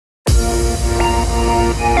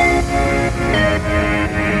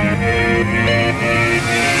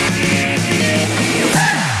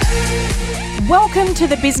Welcome to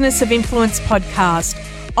the Business of Influence podcast.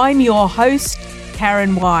 I'm your host,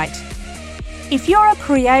 Karen White. If you're a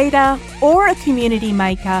creator or a community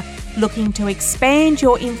maker looking to expand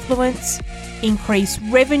your influence, increase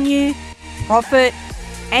revenue, profit,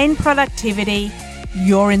 and productivity,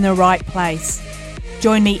 you're in the right place.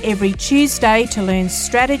 Join me every Tuesday to learn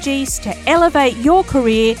strategies to elevate your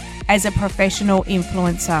career as a professional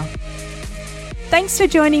influencer. Thanks for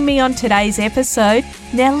joining me on today's episode.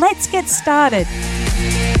 Now let's get started.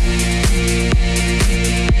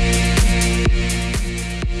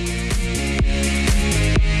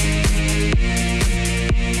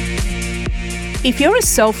 If you're a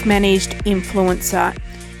self-managed influencer,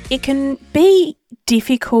 it can be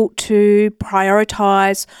difficult to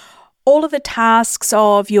prioritize all of the tasks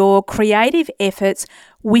of your creative efforts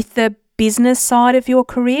with the business side of your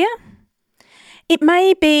career. It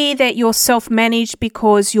may be that you're self-managed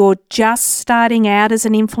because you're just starting out as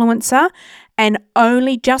an influencer and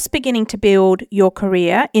only just beginning to build your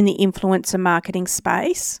career in the influencer marketing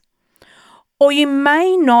space. Or you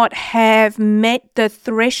may not have met the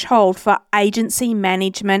threshold for agency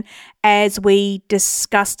management as we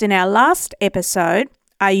discussed in our last episode,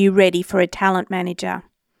 Are You Ready for a Talent Manager?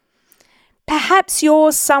 Perhaps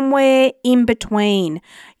you're somewhere in between.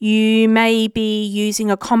 You may be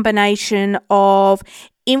using a combination of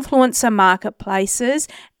influencer marketplaces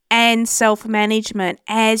and self-management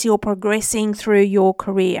as you're progressing through your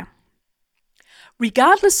career.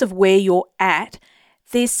 Regardless of where you're at,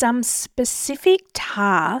 there's some specific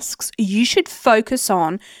tasks you should focus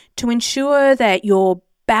on to ensure that you're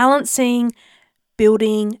balancing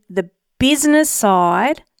building the business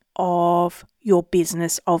side of your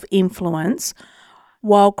business of influence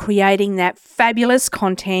while creating that fabulous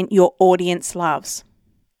content your audience loves.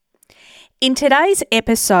 In today's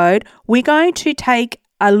episode, we're going to take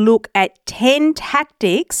a look at 10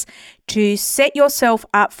 tactics to set yourself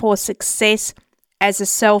up for success as a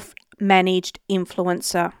self-managed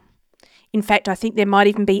influencer. In fact, I think there might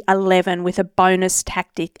even be 11 with a bonus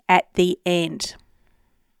tactic at the end.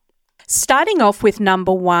 Starting off with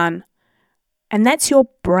number 1, and that's your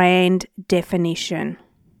brand definition.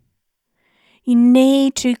 You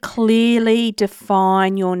need to clearly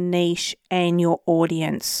define your niche and your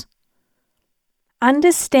audience.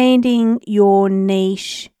 Understanding your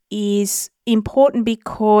niche is important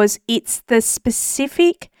because it's the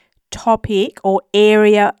specific topic or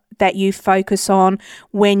area that you focus on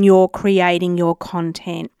when you're creating your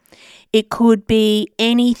content. It could be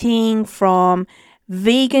anything from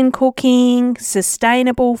vegan cooking,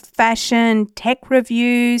 sustainable fashion, tech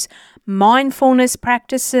reviews, mindfulness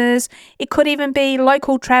practices. It could even be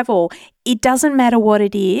local travel. It doesn't matter what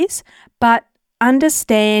it is, but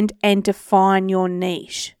understand and define your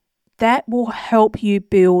niche. That will help you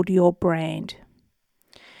build your brand.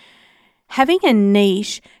 Having a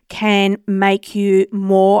niche can make you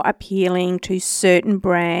more appealing to certain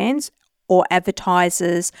brands or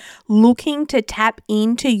advertisers looking to tap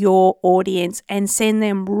into your audience and send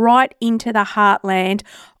them right into the heartland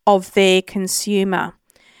of their consumer.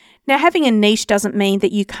 Now, having a niche doesn't mean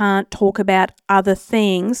that you can't talk about other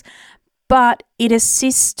things, but it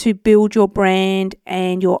assists to build your brand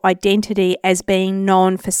and your identity as being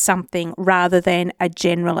known for something rather than a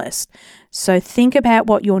generalist. So think about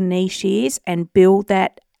what your niche is and build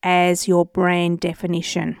that as your brand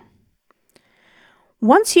definition.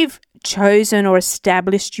 Once you've chosen or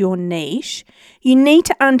established your niche, you need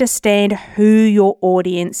to understand who your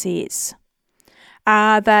audience is.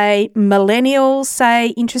 Are they millennials, say,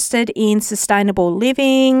 interested in sustainable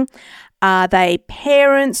living? Are they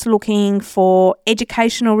parents looking for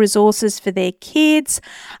educational resources for their kids?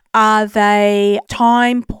 Are they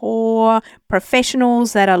time-poor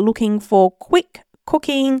professionals that are looking for quick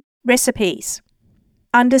cooking recipes?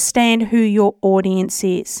 Understand who your audience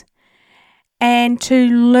is. And to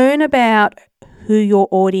learn about who your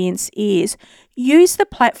audience is, use the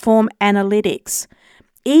platform analytics.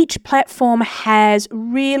 Each platform has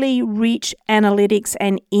really rich analytics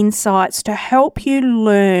and insights to help you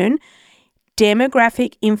learn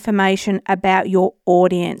demographic information about your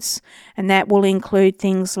audience. And that will include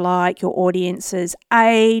things like your audience's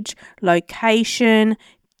age, location,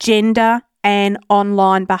 gender, and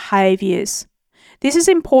online behaviours. This is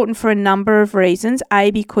important for a number of reasons.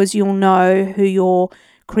 A, because you'll know who you're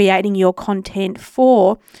creating your content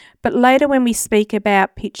for. But later when we speak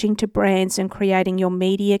about pitching to brands and creating your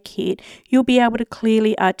media kit, you'll be able to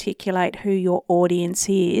clearly articulate who your audience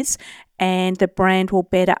is and the brand will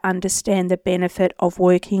better understand the benefit of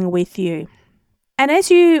working with you. And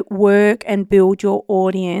as you work and build your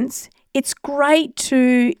audience, it's great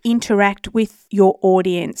to interact with your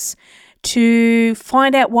audience, to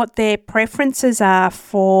find out what their preferences are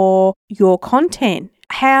for your content.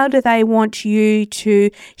 How do they want you to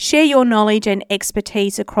share your knowledge and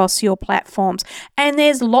expertise across your platforms? And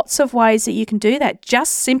there's lots of ways that you can do that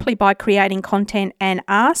just simply by creating content and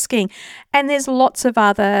asking. And there's lots of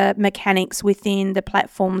other mechanics within the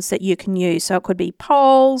platforms that you can use. So it could be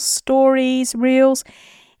polls, stories, reels.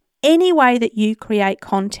 Any way that you create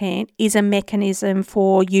content is a mechanism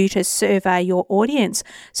for you to survey your audience.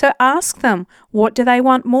 So ask them, what do they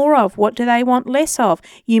want more of? What do they want less of?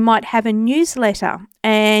 You might have a newsletter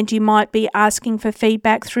and you might be asking for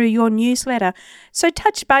feedback through your newsletter. So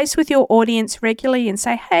touch base with your audience regularly and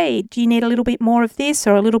say, hey, do you need a little bit more of this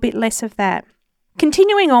or a little bit less of that?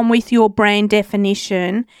 Continuing on with your brand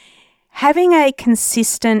definition, having a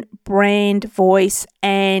consistent brand voice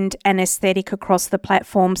and an aesthetic across the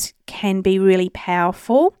platforms can be really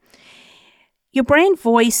powerful. Your brand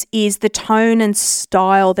voice is the tone and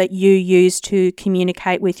style that you use to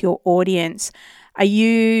communicate with your audience. Are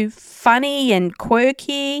you funny and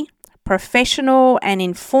quirky, professional and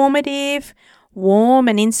informative, warm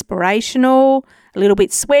and inspirational, a little bit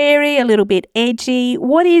sweary, a little bit edgy?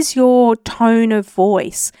 What is your tone of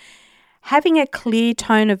voice? Having a clear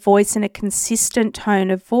tone of voice and a consistent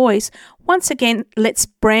tone of voice, once again, lets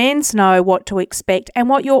brands know what to expect and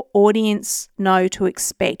what your audience know to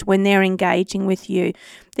expect when they're engaging with you.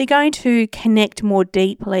 They're going to connect more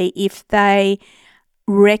deeply if they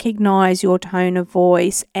recognize your tone of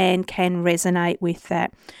voice and can resonate with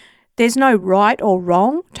that. There's no right or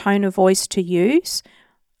wrong tone of voice to use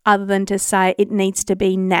other than to say it needs to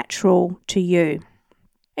be natural to you.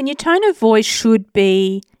 And your tone of voice should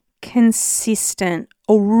be consistent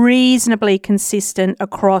or reasonably consistent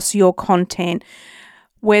across your content,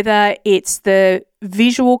 whether it's the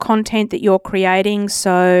visual content that you're creating.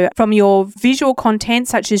 So from your visual content,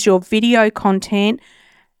 such as your video content,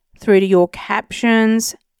 through to your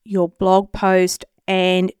captions, your blog post,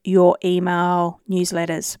 and your email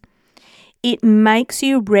newsletters. It makes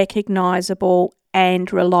you recognizable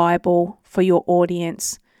and reliable for your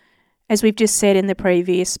audience. As we've just said in the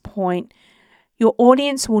previous point, your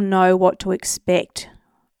audience will know what to expect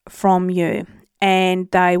from you and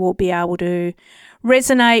they will be able to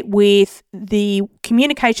resonate with the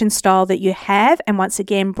communication style that you have. And once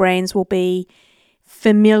again, brands will be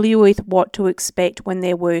familiar with what to expect when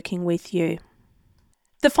they're working with you.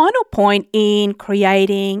 The final point in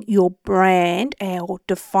creating your brand or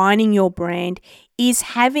defining your brand is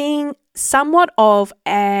having somewhat of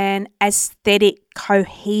an aesthetic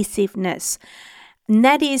cohesiveness. And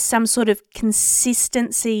that is some sort of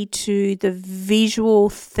consistency to the visual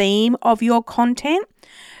theme of your content.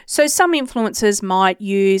 So some influencers might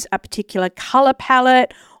use a particular color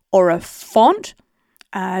palette or a font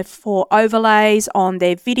for overlays on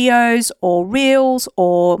their videos or reels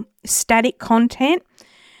or static content.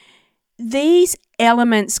 These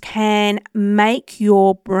elements can make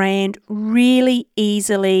your brand really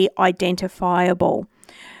easily identifiable.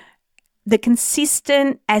 The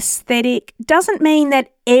consistent aesthetic doesn't mean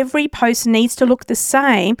that every post needs to look the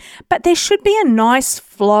same, but there should be a nice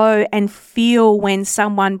flow and feel when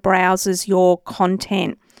someone browses your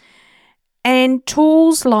content. And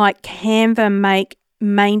tools like Canva make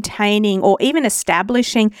maintaining or even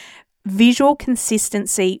establishing visual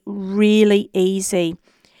consistency really easy.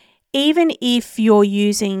 Even if you're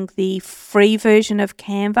using the free version of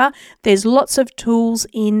Canva, there's lots of tools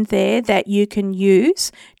in there that you can use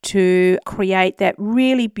to create that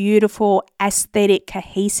really beautiful aesthetic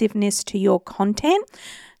cohesiveness to your content.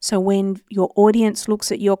 So when your audience looks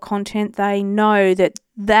at your content, they know that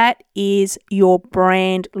that is your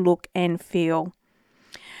brand look and feel.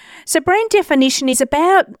 So brand definition is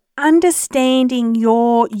about understanding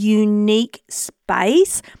your unique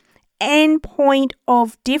space and point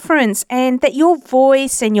of difference, and that your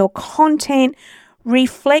voice and your content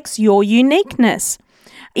reflects your uniqueness.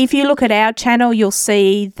 If you look at our channel, you'll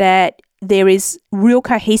see that there is real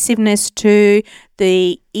cohesiveness to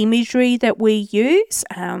the imagery that we use.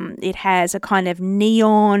 It has a kind of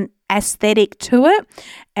neon aesthetic to it,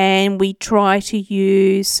 and we try to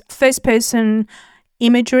use first-person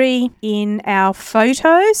imagery in our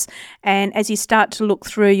photos, and as you start to look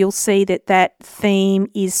through, you'll see that that theme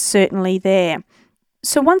is certainly there.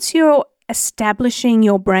 So once you're establishing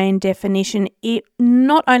your brand definition, it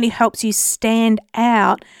not only helps you stand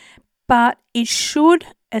out, but it should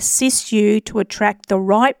assist you to attract the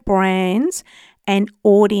right brands and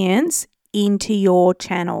audience into your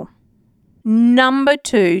channel. Number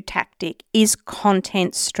 2 tactic is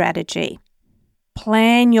content strategy.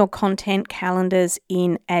 Plan your content calendars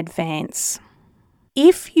in advance.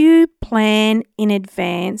 If you plan in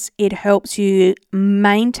advance, it helps you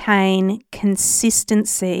maintain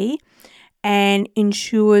consistency and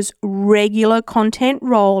ensures regular content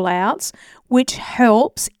rollouts, which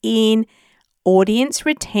helps in audience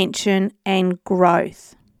retention and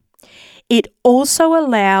growth. It also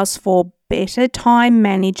allows for better time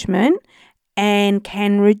management and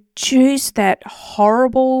can reduce that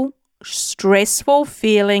horrible, stressful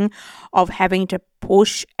feeling of having to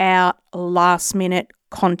push out last-minute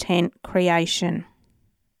content creation.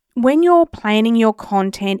 When you're planning your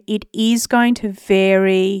content, it is going to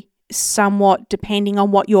vary somewhat depending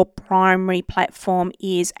on what your primary platform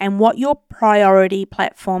is and what your priority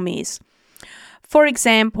platform is. For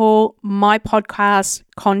example, my podcast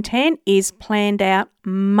content is planned out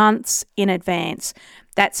months in advance.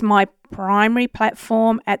 That's my primary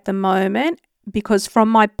platform at the moment, because from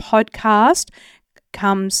my podcast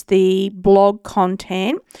comes the blog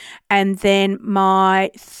content, and then my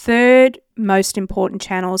third most important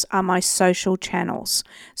channels are my social channels.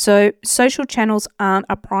 So social channels aren't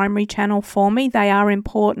a primary channel for me, they are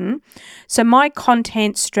important. So my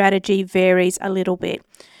content strategy varies a little bit.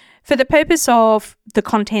 For the purpose of the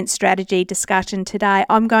content strategy discussion today,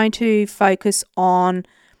 I'm going to focus on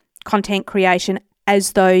content creation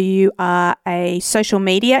as though you are a social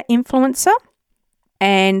media influencer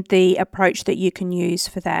and the approach that you can use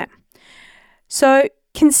for that. So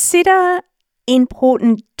consider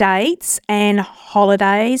important dates and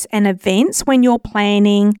holidays and events when you're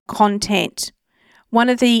planning content. One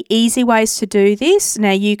of the easy ways to do this,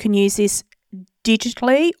 now you can use this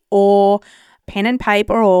digitally or pen and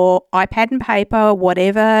paper or iPad and paper,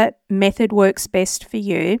 whatever method works best for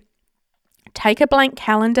you. Take a blank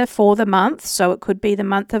calendar for the month, so it could be the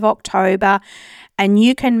month of October, and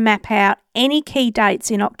you can map out any key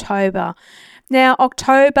dates in October. Now,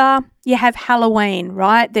 October, you have Halloween,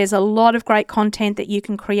 right? There's a lot of great content that you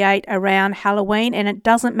can create around Halloween, and it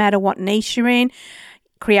doesn't matter what niche you're in.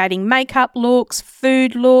 Creating makeup looks,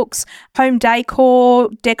 food looks, home decor,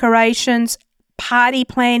 decorations, party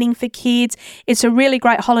planning for kids. It's a really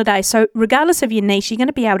great holiday. So regardless of your niche, you're going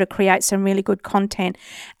to be able to create some really good content.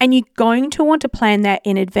 And you're going to want to plan that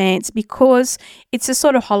in advance because it's a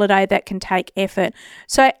sort of holiday that can take effort.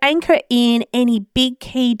 So anchor in any big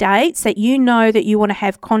key dates that you know that you want to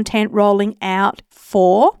have content rolling out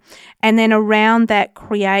for. And then around that,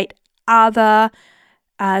 create other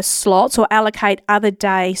slots or allocate other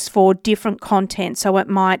days for different content. So it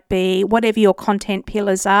might be whatever your content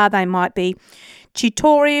pillars are. They might be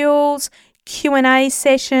tutorials, Q&A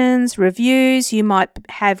sessions, reviews. You might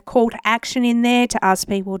have call to action in there to ask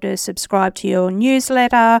people to subscribe to your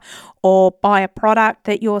newsletter or buy a product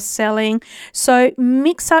that you're selling. So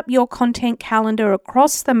mix up your content calendar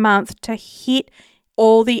across the month to hit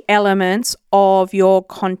all the elements of your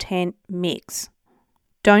content mix.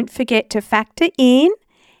 Don't forget to factor in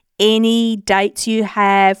any dates you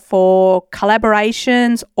have for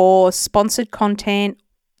collaborations or sponsored content.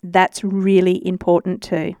 That's really important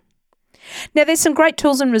too. Now, there's some great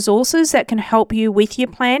tools and resources that can help you with your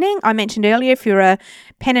planning. I mentioned earlier, if you're a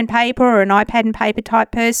pen and paper or an iPad and paper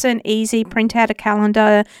type person, easy, print out a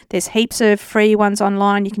calendar. There's heaps of free ones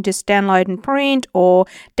online. You can just download and print or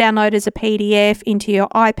download as a PDF into your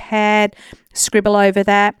iPad, scribble over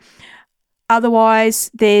that.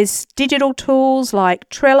 Otherwise, there's digital tools like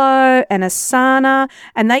Trello and Asana,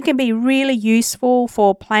 and they can be really useful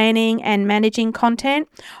for planning and managing content.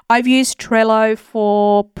 I've used Trello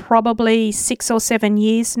for probably 6 or 7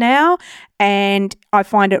 years now, and I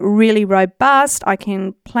find it really robust. I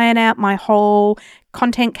can plan out my whole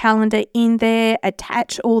content calendar in there,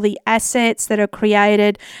 attach all the assets that are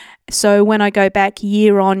created. So when I go back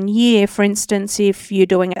year on year, for instance, if you're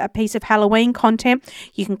doing a piece of Halloween content,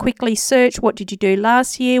 you can quickly search what did you do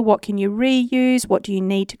last year, what can you reuse, what do you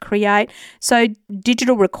need to create. So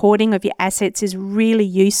digital recording of your assets is really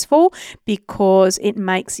useful because it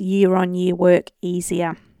makes year on year work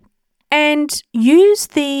easier. And use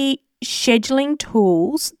the scheduling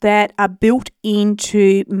tools that are built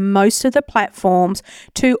into most of the platforms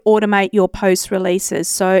to automate your post releases.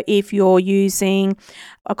 So if you're using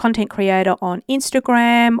a content creator on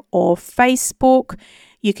Instagram or Facebook,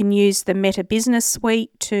 you can use the Meta Business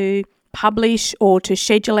Suite to publish or to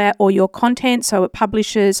schedule out all your content so it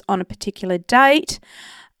publishes on a particular date,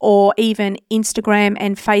 or even Instagram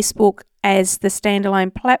and Facebook as the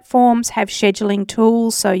standalone platforms have scheduling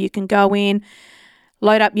tools so you can go in,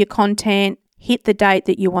 load up your content, hit the date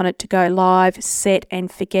that you want it to go live, set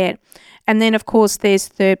and forget. And then, of course, there's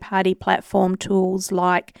third-party platform tools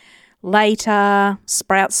like Later,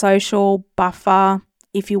 Sprout Social, Buffer,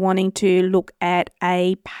 if you're wanting to look at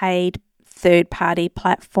a paid third-party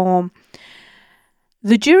platform.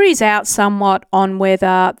 The jury's out somewhat on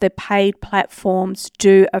whether the paid platforms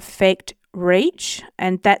do affect reach,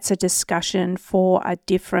 and that's a discussion for a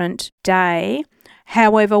different day.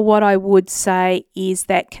 However, what I would say is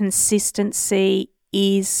that consistency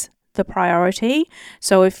is the priority.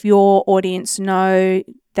 So if your audience know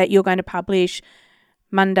that you're going to publish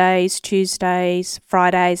Mondays, Tuesdays,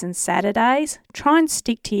 Fridays and Saturdays, try and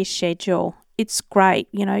stick to your schedule. It's great.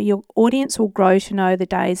 Your audience will grow to know the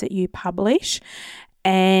days that you publish.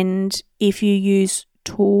 And if you use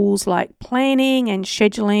tools like planning and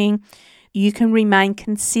scheduling, you can remain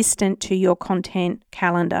consistent to your content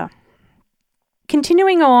calendar.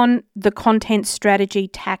 Continuing on the content strategy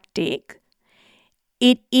tactic,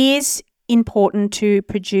 it is important to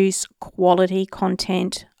produce quality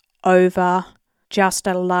content over just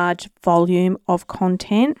a large volume of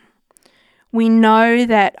content. We know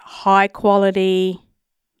that high quality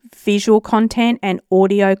visual content and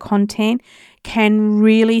audio content can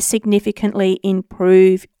really significantly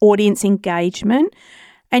improve audience engagement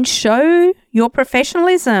and show your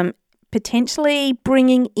professionalism, potentially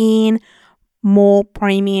bringing in more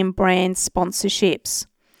premium brand sponsorships.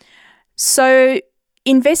 So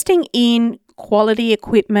investing in quality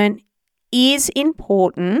equipment is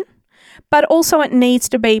important, but also it needs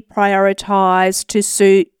to be prioritized to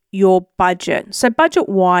suit your budget. So budget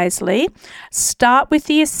wisely, start with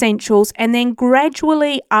the essentials and then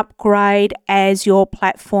gradually upgrade as your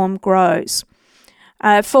platform grows.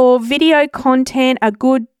 For video content, a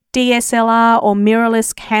good DSLR or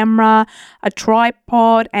mirrorless camera, a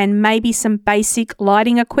tripod, and maybe some basic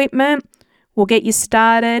lighting equipment will get you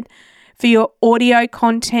started. For your audio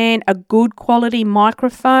content, a good quality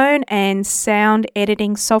microphone and sound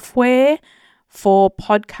editing software for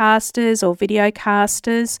podcasters or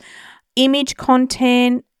videocasters. Image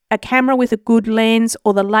content, a camera with a good lens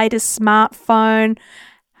or the latest smartphone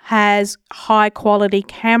has high quality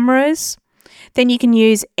cameras. Then you can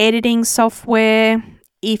use editing software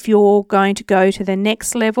if you're going to go to the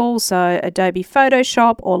next level, so Adobe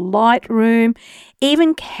Photoshop or Lightroom.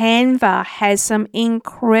 Even Canva has some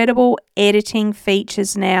incredible editing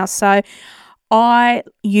features now. So I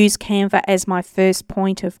use Canva as my first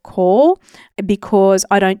point of call because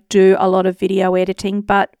I don't do a lot of video editing,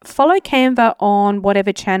 but follow Canva on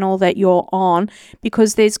whatever channel that you're on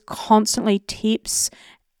because there's constantly tips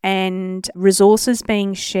and resources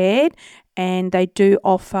being shared, and they do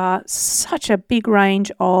offer such a big range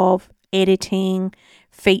of editing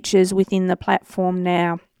features within the platform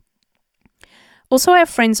now. Also, our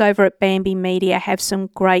friends over at Bambi Media have some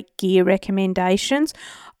great gear recommendations.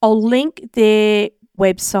 I'll link their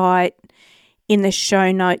website in the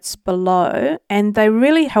show notes below, and they're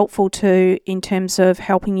really helpful too in terms of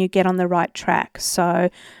helping you get on the right track. So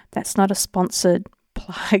that's not a sponsored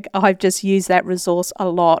plug. I've just used that resource a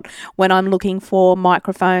lot when I'm looking for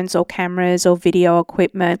microphones or cameras or video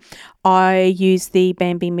equipment. I use the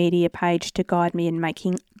Bambi Media page to guide me in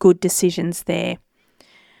making good decisions there.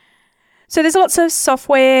 So there's lots of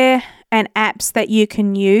software and apps that you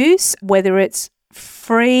can use, whether it's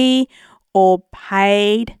free or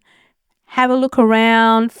paid. Have a look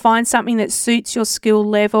around, find something that suits your skill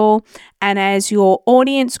level, and as your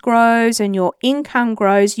audience grows and your income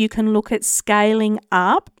grows, you can look at scaling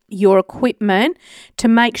up your equipment to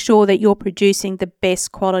make sure that you're producing the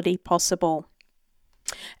best quality possible.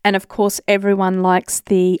 And of course, everyone likes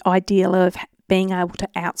the ideal of being able to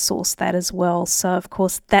outsource that as well. So of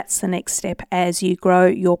course, that's the next step as you grow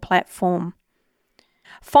your platform.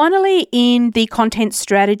 Finally, in the content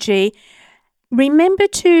strategy, remember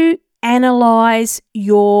to analyze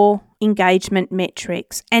your engagement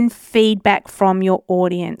metrics and feedback from your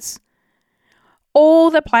audience. All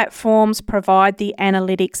the platforms provide the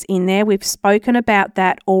analytics in there. We've spoken about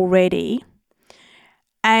that already.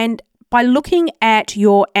 And by looking at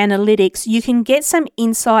your analytics, you can get some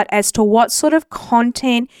insight as to what sort of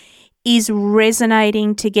content is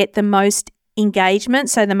resonating to get the most engagement,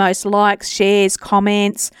 so the most likes, shares,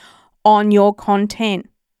 comments on your content.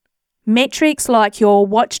 Metrics like your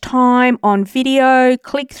watch time on video,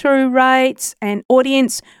 click-through rates, and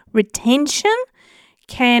audience retention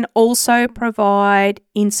can also provide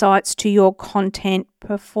insights to your content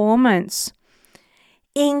performance.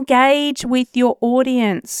 Engage with your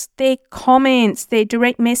audience. Their comments, their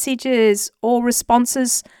direct messages, or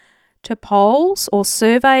responses to polls or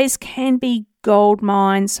surveys can be gold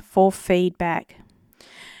mines for feedback.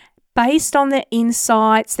 Based on the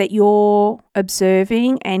insights that you're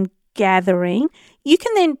observing and gathering, you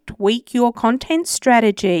can then tweak your content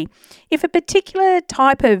strategy. If a particular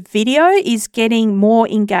type of video is getting more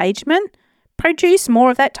engagement, produce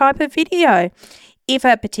more of that type of video. If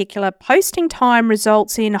a particular posting time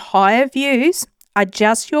results in higher views,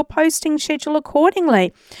 adjust your posting schedule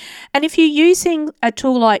accordingly. And if you're using a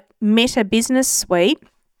tool like Meta Business Suite,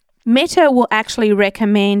 Meta will actually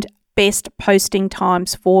recommend best posting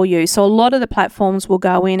times for you. So a lot of the platforms will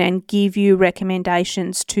go in and give you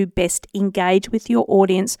recommendations to best engage with your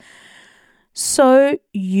audience. So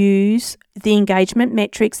use the engagement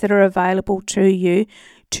metrics that are available to you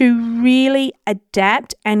to really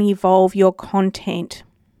adapt and evolve your content.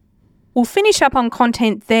 We'll finish up on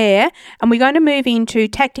content there, and we're going to move into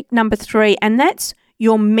tactic number 3, and that's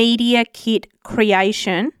your media kit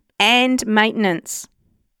creation and maintenance.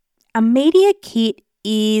 A media kit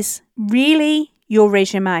is really your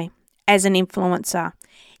resume as an influencer.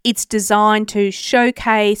 It's designed to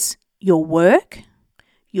showcase your work,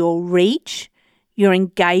 your reach, your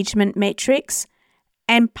engagement metrics,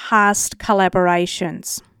 and past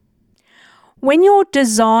collaborations. When you're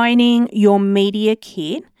designing your media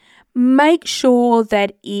kit, make sure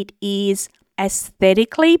that it is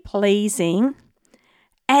aesthetically pleasing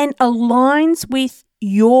and aligns with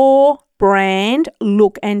your brand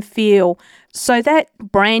look and feel. So that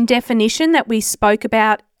brand definition that we spoke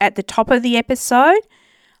about at the top of the episode,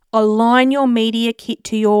 align your media kit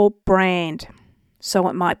to your brand. So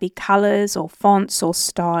it might be colours or fonts or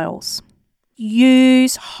styles.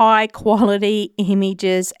 Use high quality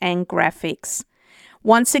images and graphics.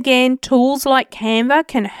 Once again, tools like Canva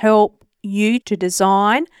can help you to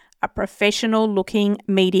design a professional looking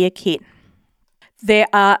media kit. There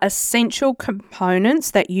are essential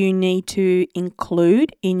components that you need to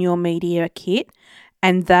include in your media kit,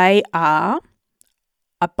 and they are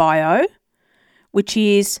a bio, which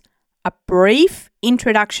is a brief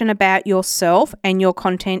introduction about yourself and your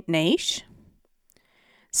content niche.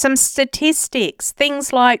 Some statistics,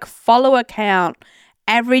 things like follower count,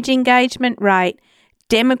 average engagement rate,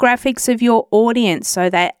 demographics of your audience, so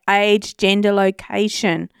that age, gender,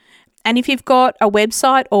 location. And if you've got a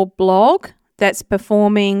website or blog that's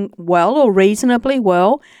performing well or reasonably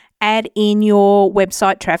well, add in your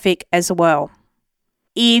website traffic as well.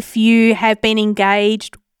 If you have been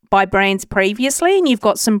engaged by brands previously and you've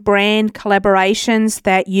got some brand collaborations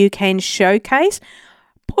that you can showcase,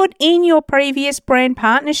 put in your previous brand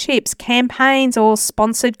partnerships, campaigns, or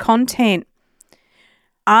sponsored content.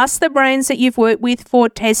 Ask the brands that you've worked with for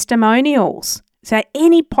testimonials. So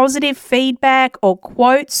any positive feedback or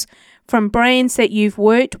quotes from brands that you've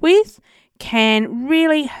worked with can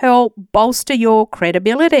really help bolster your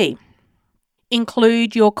credibility.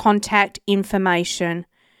 Include your contact information.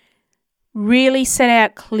 Really set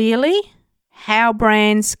out clearly how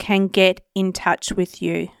brands can get in touch with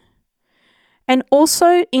you. And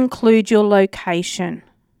also include your location.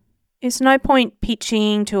 There's no point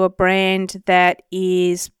pitching to a brand that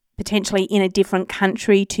is potentially in a different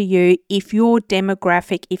country to you if your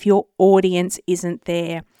demographic, if your audience isn't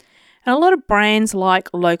there. And a lot of brands like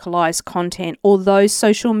localized content, although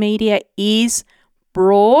social media is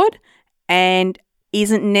broad and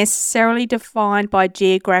isn't necessarily defined by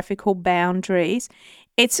geographical boundaries,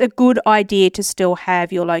 it's a good idea to still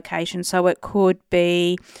have your location. So it could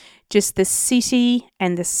be just the city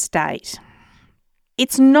and the state.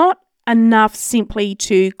 It's not enough simply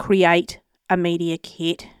to create a media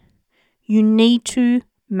kit. You need to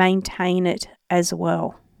maintain it as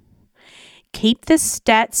well. Keep the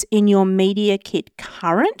stats in your media kit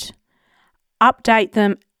current. Update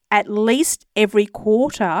them at least every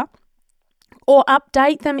quarter, or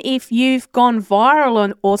update them if you've gone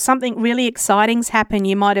viral or something really exciting's happened.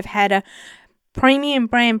 You might have had a premium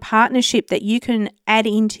brand partnership that you can add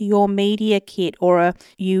into your media kit, or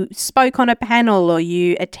you spoke on a panel, or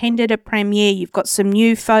you attended a premiere, you've got some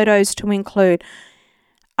new photos to include.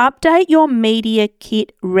 Update your media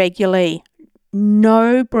kit regularly.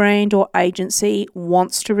 No brand or agency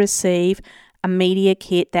wants to receive a media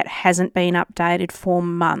kit that hasn't been updated for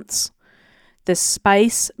months. The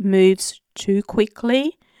space moves too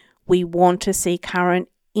quickly. We want to see current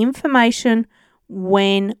information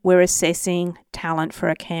when we're assessing talent for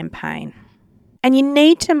a campaign. And you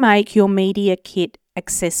need to make your media kit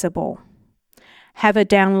accessible. Have a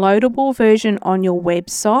downloadable version on your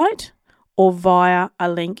website or via a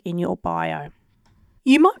link in your bio.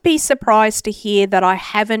 You might be surprised to hear that I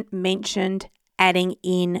haven't mentioned adding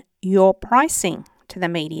in your pricing to the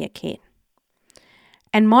media kit.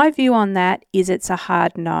 And my view on that is it's a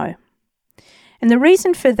hard no. And the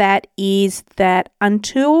reason for that is that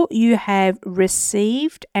until you have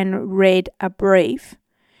received and read a brief,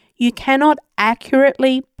 you cannot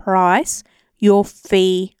accurately price your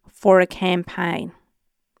fee for a campaign.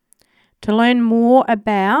 To learn more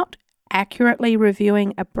about accurately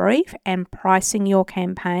reviewing a brief and pricing your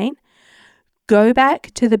campaign, go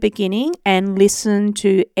back to the beginning and listen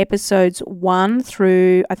to episodes 1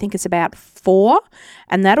 through, I think it's about 4,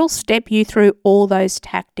 and that'll step you through all those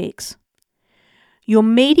tactics. Your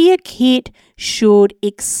media kit should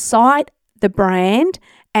excite the brand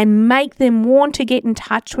and make them want to get in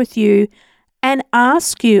touch with you and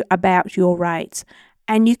ask you about your rates.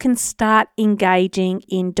 And you can start engaging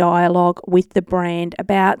in dialogue with the brand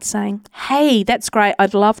about saying, hey, that's great.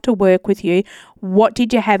 I'd love to work with you. What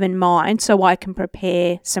did you have in mind so I can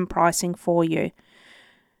prepare some pricing for you?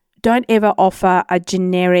 Don't ever offer a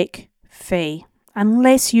generic fee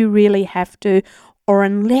unless you really have to, or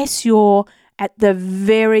unless you're at the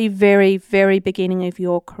very, very, very beginning of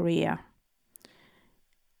your career.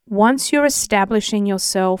 Once you're establishing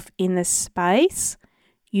yourself in the space,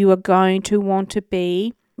 you are going to want to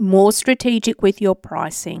be more strategic with your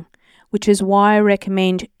pricing, which is why I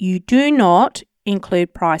recommend you do not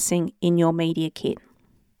include pricing in your media kit.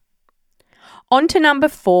 On to number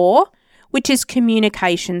 4, which is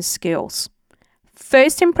communication skills.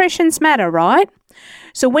 First impressions matter, right?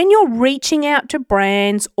 So when you're reaching out to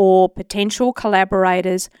brands or potential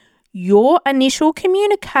collaborators, your initial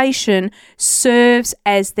communication serves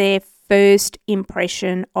as their first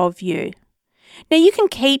impression of you. Now, you can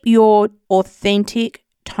keep your authentic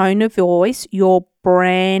tone of voice, your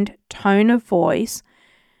brand tone of voice,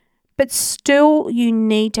 but still you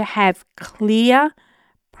need to have clear,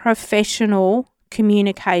 professional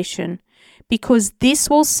communication because this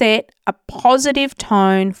will set a positive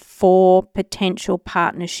tone for potential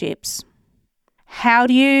partnerships. How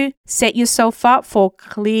do you set yourself up for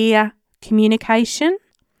clear communication?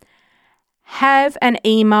 Have an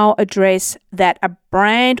email address that a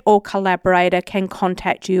brand or collaborator can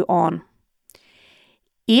contact you on.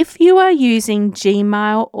 If you are using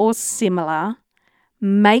Gmail or similar,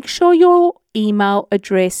 make sure your email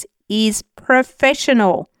address is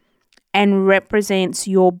professional and represents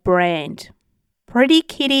your brand.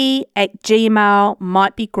 prettykitty@gmail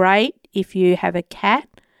might be great if you have a cat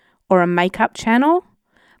or a makeup channel,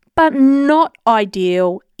 but not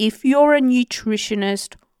ideal if you're a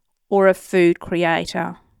nutritionist or a food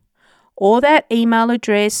creator, or that email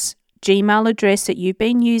address, Gmail address that you've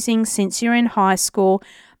been using since you're in high school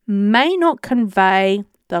may not convey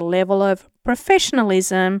the level of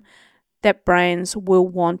professionalism that brands will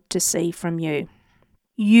want to see from you.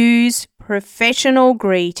 Use professional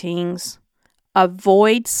greetings,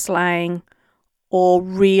 avoid slang or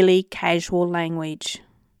really casual language,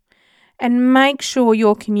 and make sure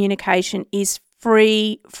your communication is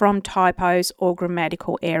free from typos or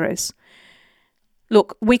grammatical errors.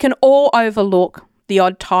 Look, we can all overlook the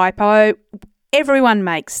odd typo. Everyone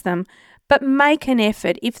makes them, but make an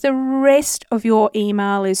effort. If the rest of your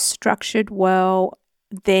email is structured well,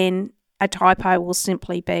 then a typo will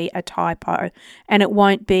simply be a typo, and it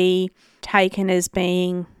won't be taken as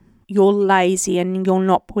being you're lazy and you're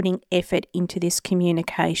not putting effort into this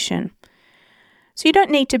communication. So you don't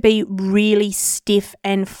need to be really stiff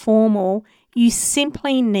and formal. You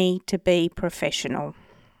simply need to be professional.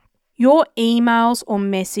 Your emails or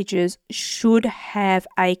messages should have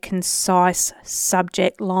a concise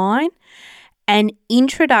subject line, an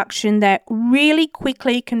introduction that really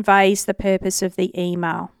quickly conveys the purpose of the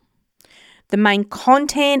email. The main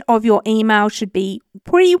content of your email should be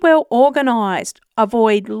pretty well organised.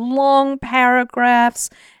 Avoid long paragraphs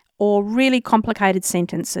or really complicated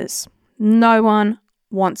sentences. No one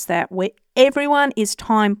wants that. Where everyone is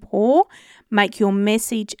time poor, make your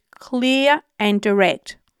message clear and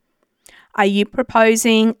direct. Are you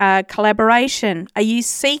proposing a collaboration? Are you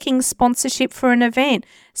seeking sponsorship for an event?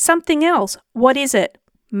 Something else? What is it?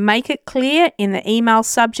 Make it clear in the email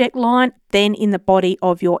subject line, then in the body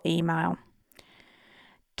of your email.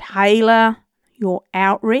 Tailor your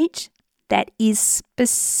outreach that is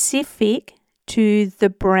specific to the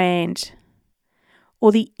brand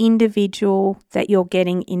or the individual that you're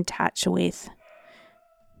getting in touch with.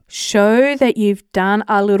 Show that you've done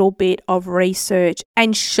a little bit of research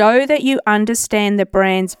and show that you understand the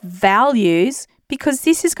brand's values, because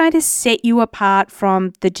this is going to set you apart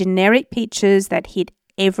from the generic pictures that hit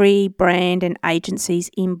every brand and agency's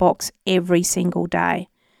inbox every single day.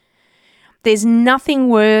 There's nothing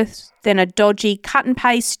worse than a dodgy cut and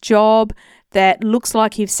paste job that looks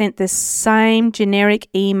like you've sent the same generic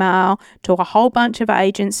email to a whole bunch of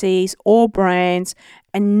agencies or brands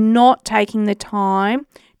and not taking the time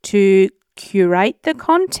to curate the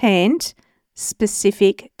content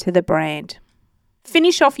specific to the brand.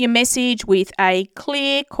 Finish off your message with a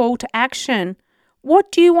clear call to action.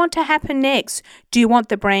 What do you want to happen next? Do you want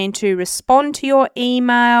the brand to respond to your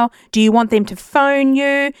email? Do you want them to phone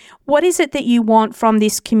you? What is it that you want from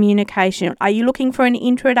this communication? Are you looking for an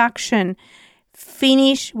introduction?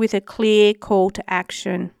 Finish with a clear call to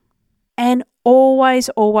action. And always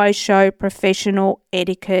show professional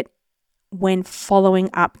etiquette when following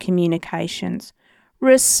up communications.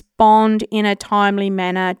 Respond in a timely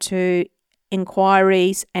manner to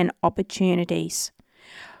inquiries and opportunities.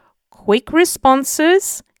 Quick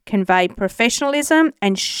responses convey professionalism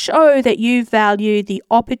and show that you value the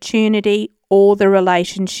opportunity or the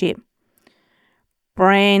relationship.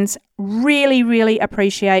 Brands really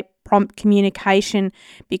appreciate prompt communication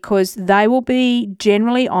because they will be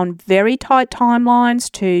generally on very tight timelines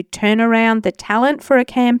to turn around the talent for a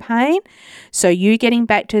campaign. So you getting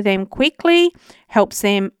back to them quickly helps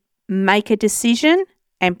them make a decision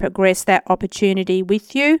and progress that opportunity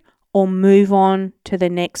with you or move on to the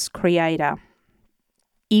next creator.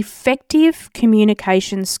 Effective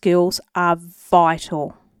communication skills are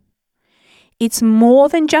vital. It's more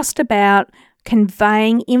than just about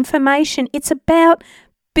conveying information. It's about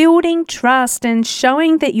building trust and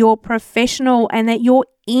showing that you're professional and that you're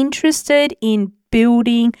interested in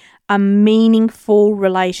building a meaningful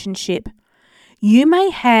relationship. You may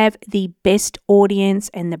have the best audience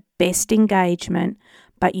and the best engagement,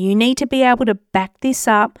 but you need to be able to back this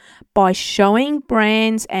up by showing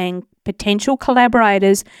brands and potential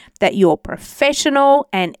collaborators that you're professional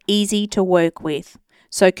and easy to work with.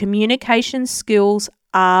 So communication skills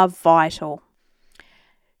are vital.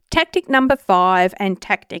 Tactic number 5 and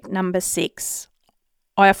tactic number 6,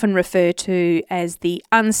 I often refer to as the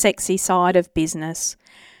unsexy side of business.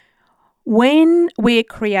 When we're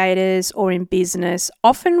creators or in business,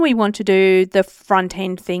 often we want to do the front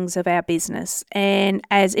end things of our business. And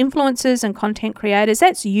as influencers and content creators,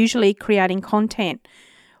 that's usually creating content.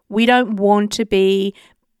 We don't want to be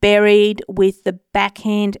buried with the back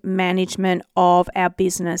end management of our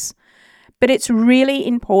business. But it's really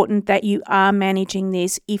important that you are managing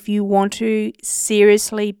this if you want to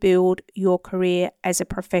seriously build your career as a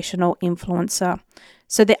professional influencer.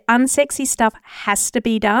 So the unsexy stuff has to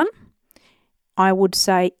be done. I would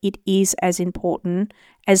say it is as important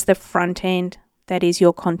as the front end, that is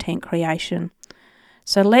your content creation.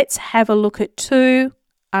 So let's have a look at 2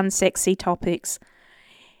 unsexy topics.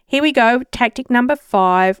 Here we go. Tactic number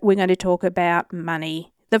 5, we're going to talk about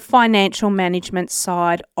money, the financial management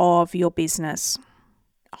side of your business.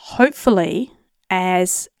 Hopefully,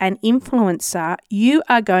 as an influencer, you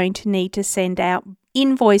are going to need to send out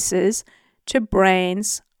invoices to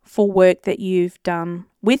brands for work that you've done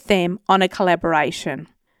with them on a collaboration.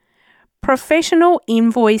 Professional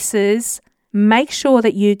invoices make sure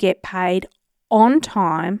that you get paid on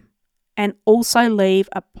time and also leave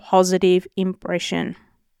a positive impression.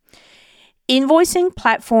 Invoicing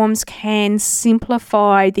platforms can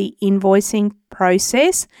simplify the invoicing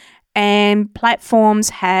process, and platforms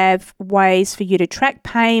have ways for you to track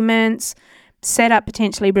payments, set up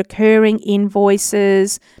potentially recurring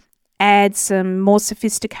invoices, add some more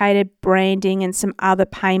sophisticated branding and some other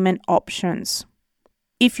payment options.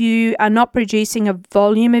 If you are not producing a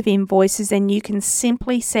volume of invoices, then you can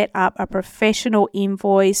simply set up a professional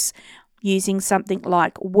invoice using something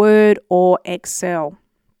like Word or Excel.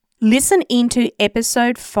 Listen into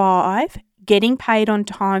episode 5, Getting Paid on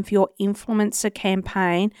Time for Your Influencer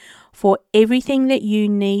Campaign, for everything that you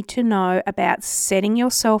need to know about setting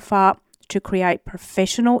yourself up to create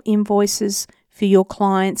professional invoices for your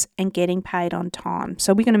clients and getting paid on time.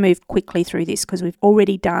 So we're going to move quickly through this because we've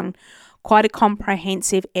already done quite a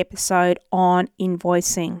comprehensive episode on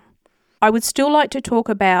invoicing. I would still like to talk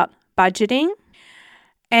about budgeting.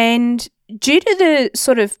 And due to the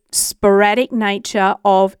sort of sporadic nature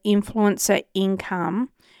of influencer income,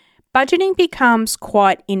 budgeting becomes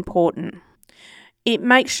quite important. It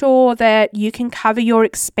makes sure that you can cover your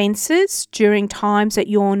expenses during times that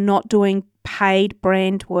you're not doing paid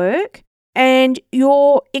brand work. And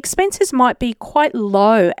your expenses might be quite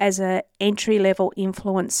low as an entry-level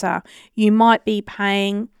influencer. You might be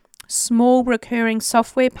paying small recurring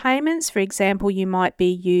software payments. For example, you might be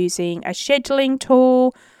using a scheduling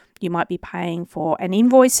tool. You might be paying for an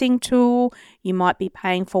invoicing tool. You might be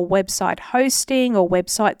paying for website hosting or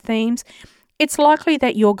website themes. It's likely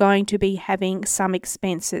that you're going to be having some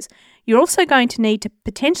expenses. You're also going to need to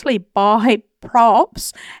potentially buy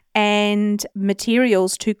props and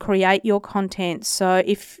materials to create your content. So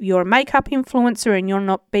if you're a makeup influencer and you're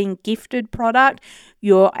not being gifted product,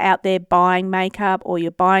 you're out there buying makeup, or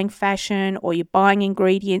you're buying fashion, or you're buying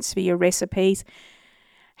ingredients for your recipes.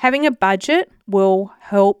 Having a budget will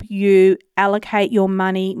help you allocate your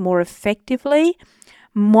money more effectively,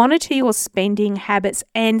 monitor your spending habits,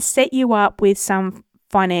 and set you up with some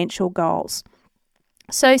financial goals.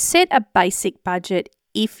 So set a basic budget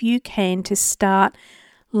if you can to start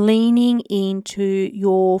leaning into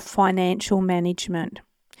your financial management.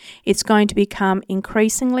 It's going to become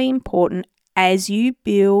increasingly important as you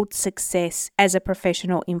build success as a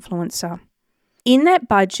professional influencer. In that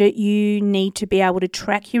budget, you need to be able to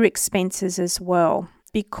track your expenses as well,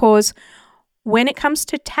 because when it comes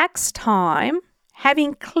to tax time,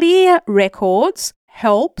 having clear records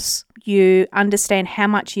helps you understand how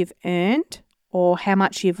much you've earned or how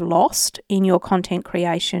much you've lost in your content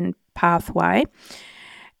creation pathway.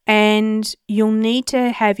 And you'll need to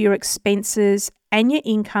have your expenses and your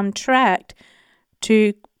income tracked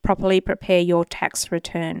to properly prepare your tax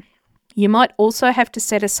return. You might also have to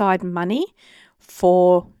set aside money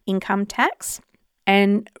for income tax.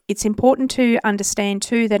 And it's important to understand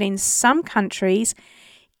too that in some countries,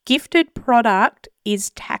 gifted product is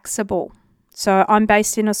taxable. So I'm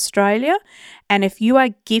based in Australia, and if you are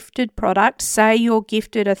gifted product, say you're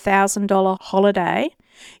gifted a $1,000 holiday,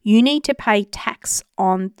 you need to pay tax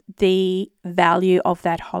on the value of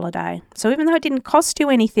that holiday. So even though it didn't cost you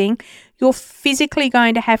anything, you're physically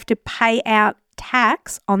going to have to pay out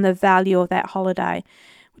tax on the value of that holiday,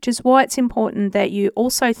 which is why it's important that you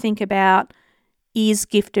also think about, is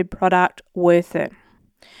gifted product worth it?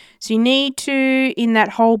 So you need to, in that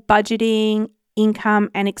whole budgeting, income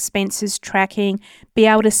and expenses tracking, be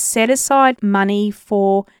able to set aside money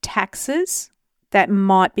for taxes that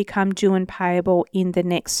might become due and payable in the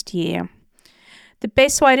next year. The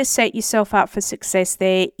best way to set yourself up for success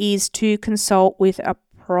there is to consult with a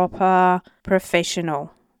proper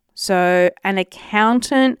professional. So an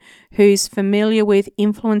accountant who's familiar with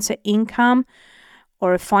influencer income,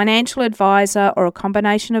 or a financial advisor, or a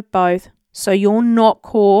combination of both, so you're not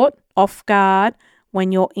caught off guard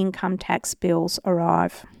when your income tax bills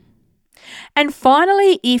arrive. And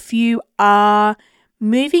finally, if you are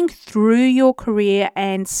moving through your career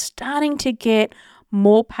and starting to get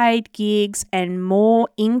more paid gigs and more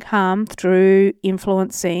income through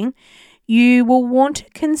influencing, you will want to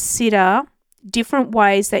consider different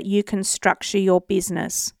ways that you can structure your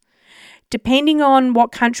business. Depending on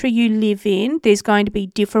what country you live in, there's going to be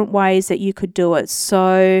different ways that you could do it.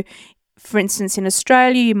 So, for instance, in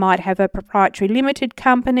Australia, you might have a proprietary limited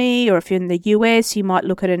company, or if you're in the US, you might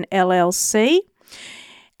look at an LLC.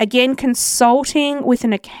 Again, consulting with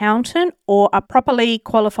an accountant or a properly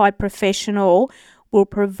qualified professional will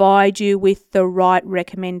provide you with the right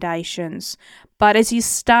recommendations. But as you're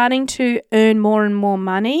starting to earn more and more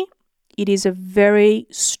money, it is a very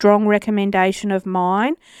strong recommendation of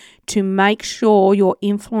mine to make sure your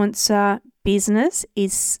influencer business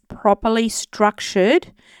is properly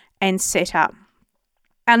structured and set up.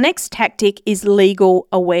 Our next tactic is legal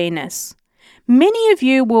awareness. Many of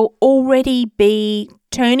you will already be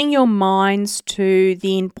turning your minds to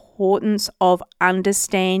the importance of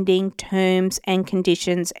understanding terms and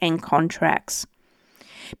conditions and contracts.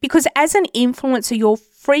 Because as an influencer, you're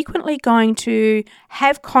frequently going to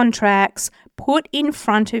have contracts put in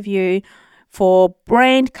front of you for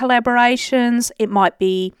brand collaborations. It might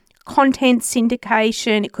be content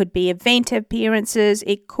syndication. It could be event appearances.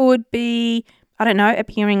 It could be,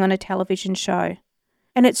 appearing on a television show.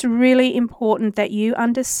 And it's really important that you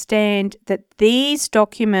understand that these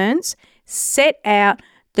documents set out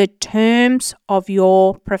the terms of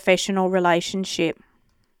your professional relationship.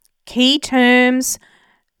 Key terms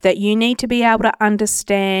that you need to be able to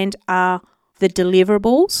understand are the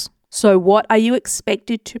deliverables. So what are you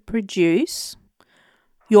expected to produce?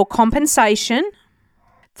 Your compensation,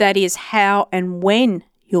 that is how and when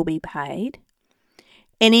you'll be paid.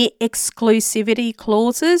 Any exclusivity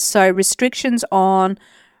clauses, so restrictions on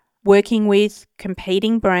working with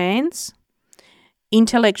competing brands.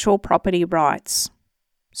 Intellectual property rights,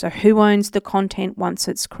 so who owns the content once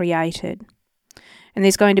it's created. And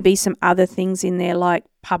there's going to be some other things in there like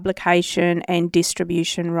publication and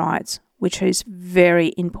distribution rights, which is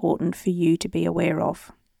very important for you to be aware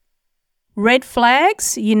of. Red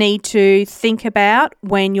flags you need to think about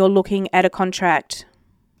when you're looking at a contract.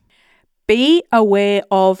 Be aware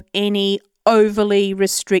of any overly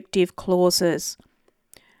restrictive clauses.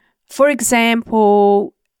 For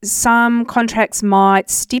example, some contracts might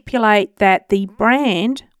stipulate that the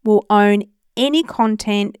brand will own any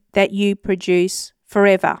content that you produce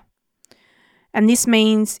forever. And this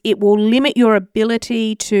means it will limit your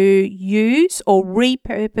ability to use or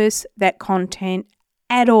repurpose that content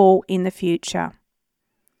at all in the future.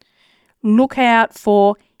 Look out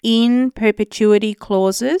for in perpetuity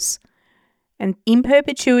clauses. And in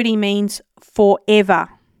perpetuity means forever,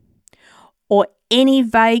 or any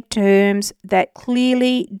vague terms that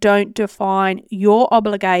clearly don't define your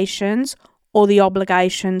obligations or the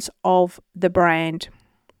obligations of the brand.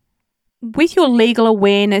 with your legal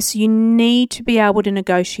awareness, you need to be able to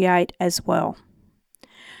negotiate as well.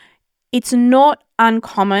 It's not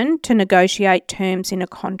uncommon to negotiate terms in a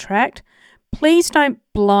contract. Please don't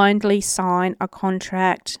blindly sign a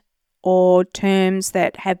contract or terms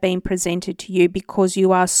that have been presented to you because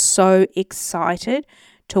you are so excited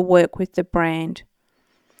to work with the brand.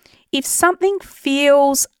 If something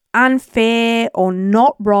feels unfair or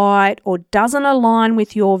not right or doesn't align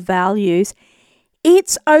with your values,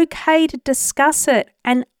 it's okay to discuss it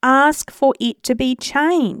and ask for it to be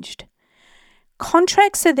changed.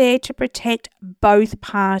 Contracts are there to protect both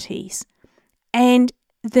parties, and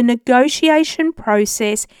the negotiation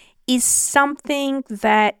process is something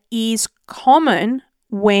that is common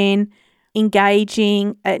when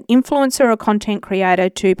engaging an influencer or content creator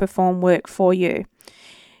to perform work for you.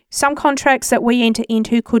 Some contracts that we enter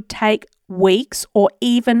into could take weeks or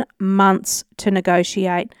even months to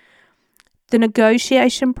negotiate. The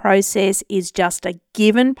negotiation process is just a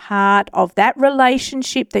given part of that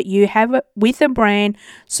relationship that you have with a brand,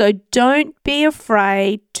 so don't be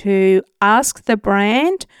afraid to ask the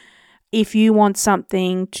brand if you want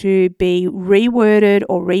something to be reworded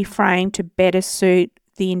or reframed to better suit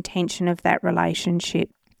the intention of that relationship.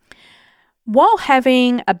 While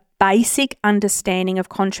having a basic understanding of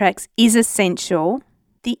contracts is essential,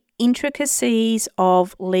 the intricacies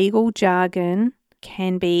of legal jargon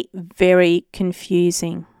can be very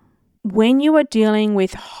confusing. When you are dealing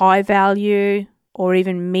with high value or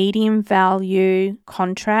even medium value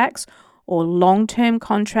contracts or long-term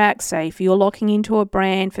contracts, say if you're locking into a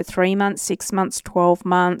brand for 3 months, 6 months, 12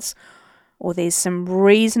 months, or there's some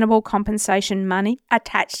reasonable compensation money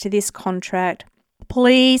attached to this contract,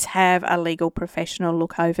 please have a legal professional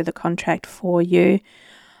look over the contract for you.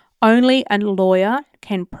 Only a lawyer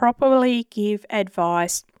can properly give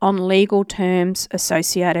advice on legal terms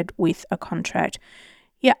associated with a contract.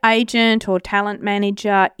 Your agent or talent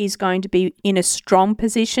manager is going to be in a strong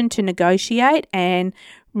position to negotiate and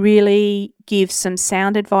really give some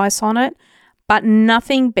sound advice on it, but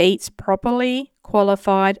nothing beats properly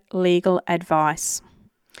qualified legal advice.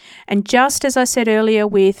 And just as I said earlier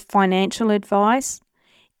with financial advice,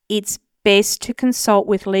 it's best to consult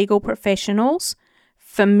with legal professionals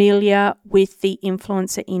familiar with the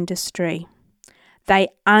influencer industry. They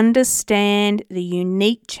understand the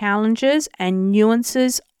unique challenges and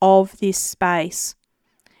nuances of this space.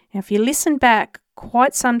 Now, if you listen back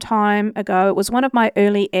quite some time ago, it was one of my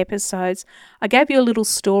early episodes, I gave you a little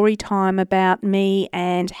story time about me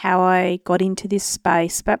and how I got into this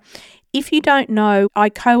space. But if you don't know, I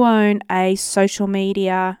co-own a social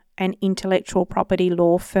media and intellectual property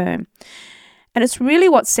law firm. And it's really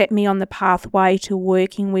what set me on the pathway to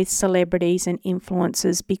working with celebrities and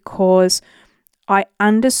influencers because I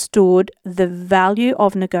understood the value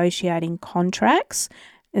of negotiating contracts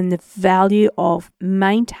and the value of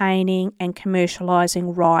maintaining and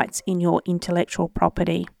commercialising rights in your intellectual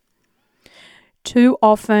property. Too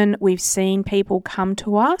often we've seen people come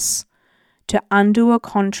to us to undo a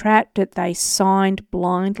contract that they signed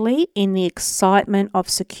blindly in the excitement of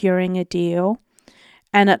securing a deal,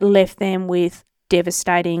 and it left them with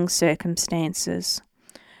devastating circumstances.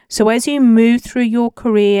 So as you move through your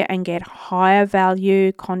career and get higher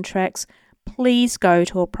value contracts, please go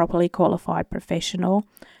to a properly qualified professional.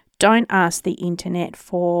 Don't ask the internet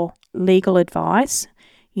for legal advice.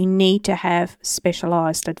 You need to have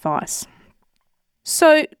specialised advice.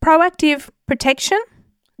 So proactive protection,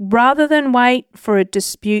 rather than wait for a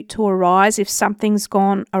dispute to arise if something's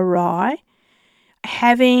gone awry,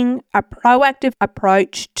 having a proactive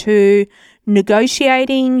approach to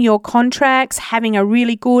negotiating your contracts, having a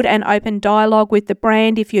really good and open dialogue with the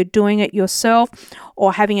brand if you're doing it yourself,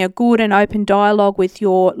 or having a good and open dialogue with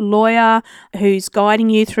your lawyer who's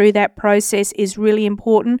guiding you through that process is really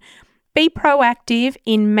important. Be proactive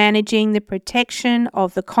in managing the protection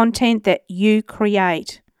of the content that you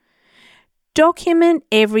create. Document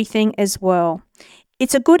everything as well.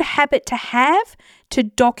 It's a good habit to have to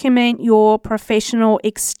document your professional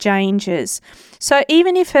exchanges. So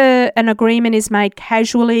even if an agreement is made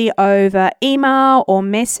casually over email or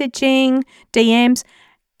messaging, DMs,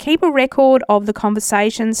 keep a record of the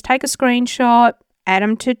conversations, take a screenshot, add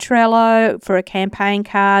them to Trello for a campaign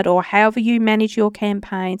card or however you manage your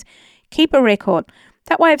campaigns. Keep a record.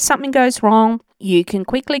 That way, if something goes wrong, you can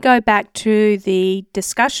quickly go back to the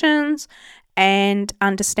discussions and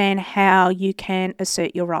understand how you can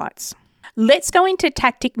assert your rights. Let's go into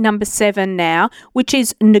tactic number 7 now, which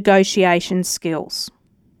is negotiation skills.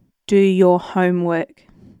 Do your homework.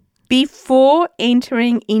 Before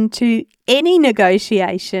entering into any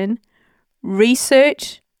negotiation,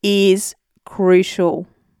 research is crucial.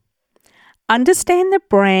 Understand the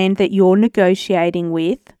brand that you're negotiating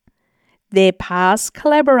with, their past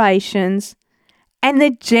collaborations, and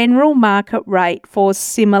the general market rate for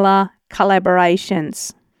similar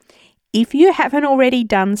collaborations. If you haven't already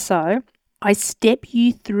done so, I step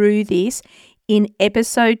you through this in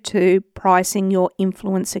episode 2, Pricing Your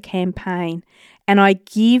Influencer Campaign, and I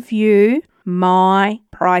give you my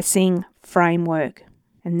pricing framework,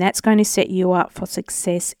 and that's going to set you up for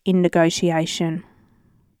success in negotiation.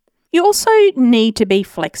 You also need to be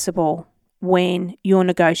flexible when you're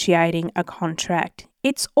negotiating a contract.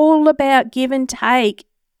 It's all about give and take.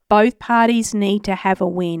 Both parties need to have a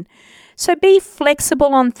win. So be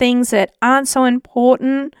flexible on things that aren't so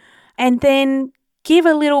important and then give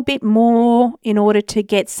a little bit more in order to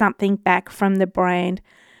get something back from the brand.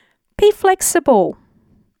 Be flexible.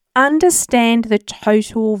 Understand the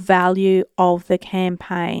total value of the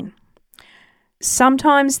campaign.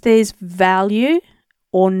 Sometimes there's value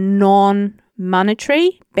or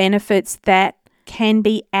non-monetary benefits that can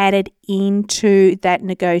be added into that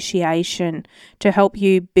negotiation to help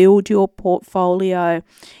you build your portfolio.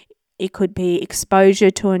 It could be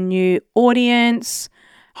exposure to a new audience,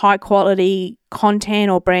 high quality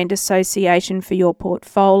content or brand association for your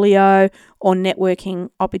portfolio, or networking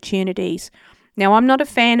opportunities. Now, I'm not a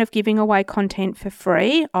fan of giving away content for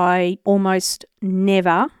free. I almost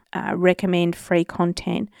never recommend free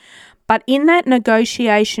content. But in that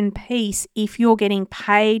negotiation piece, if you're getting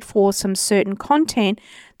paid for some certain content,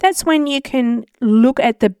 that's when you can look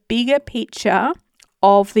at the bigger picture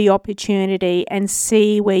of the opportunity and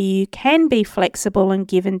see where you can be flexible and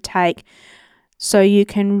give and take so you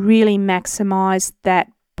can really maximize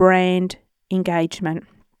that brand engagement.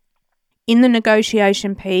 In the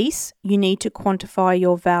negotiation piece, you need to quantify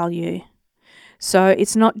your value. So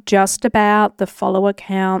it's not just about the follower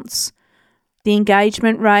counts. The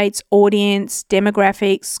engagement rates, audience,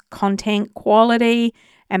 demographics, content quality,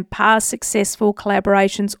 and past successful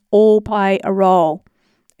collaborations all play a role.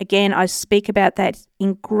 Again, I speak about that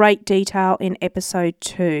in great detail in episode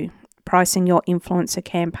 2, Pricing Your Influencer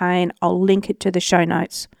Campaign. I'll link it to the show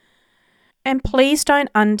notes. And please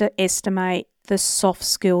don't underestimate the soft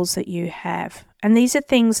skills that you have. And these are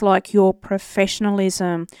things like your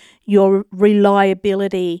professionalism, your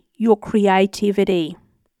reliability, your creativity.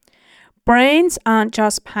 Brands aren't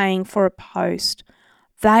just paying for a post.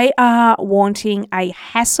 They are wanting a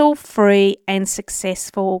hassle-free and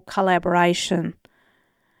successful collaboration.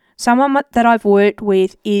 Someone that I've worked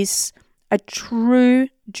with is a true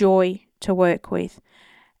joy to work with.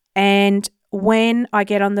 And when I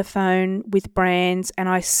get on the phone with brands and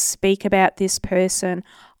I speak about this person,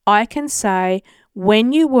 I can say,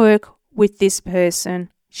 when you work with this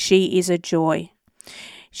person, she is a joy.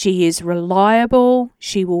 She is reliable.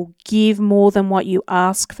 She will give more than what you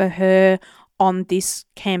ask for her on this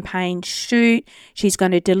campaign shoot. She's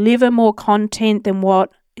going to deliver more content than what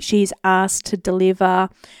she's asked to deliver.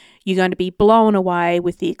 You're going to be blown away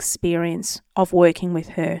with the experience of working with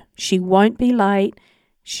her. She won't be late.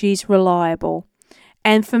 She's reliable.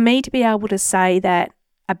 And for me to be able to say that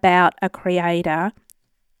about a creator,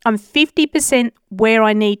 I'm 50% where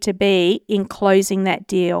I need to be in closing that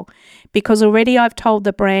deal, because already I've told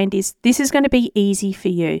the brand this is going to be easy for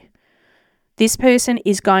you. This person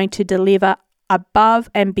is going to deliver above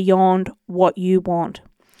and beyond what you want.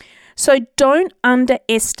 So don't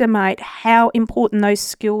underestimate how important those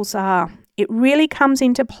skills are. It really comes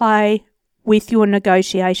into play with your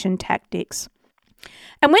negotiation tactics.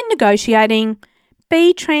 And when negotiating,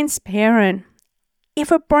 be transparent. If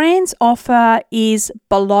a brand's offer is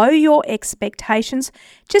below your expectations,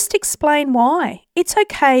 just explain why. It's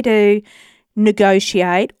okay to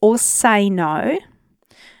negotiate or say no.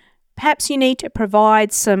 Perhaps you need to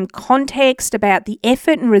provide some context about the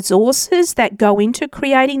effort and resources that go into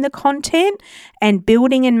creating the content and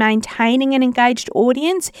building and maintaining an engaged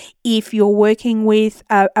audience if you're working with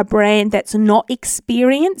a brand that's not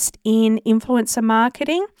experienced in influencer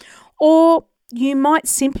marketing. Or you might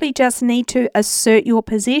simply just need to assert your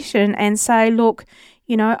position and say, look,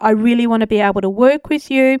 I really want to be able to work with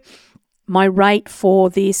you. My rate for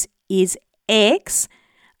this is X.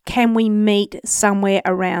 Can we meet somewhere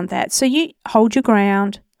around that? So you hold your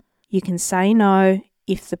ground. You can say no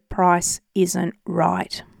if the price isn't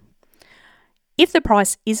right. If the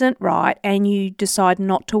price isn't right and you decide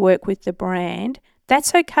not to work with the brand,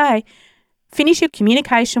 that's okay. Finish your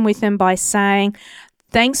communication with them by saying,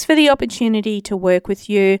 thanks for the opportunity to work with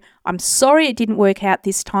you. I'm sorry it didn't work out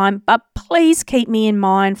this time, but please keep me in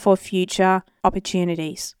mind for future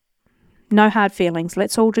opportunities. No hard feelings.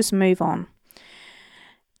 Let's all just move on.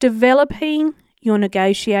 Developing your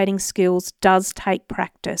negotiating skills does take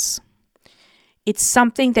practice. It's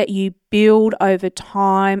something that you build over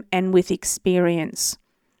time and with experience.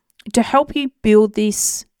 To help you build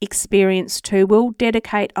this experience too, we'll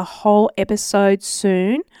dedicate a whole episode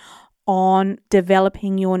soon on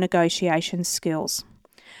developing your negotiation skills.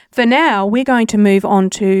 For now, we're going to move on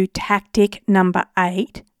to tactic number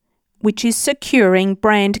 8, which is securing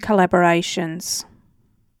brand collaborations.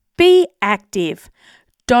 Be active.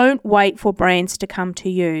 Don't wait for brands to come to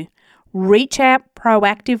you. Reach out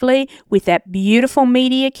proactively with that beautiful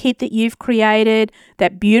media kit that you've created,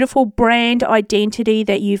 that beautiful brand identity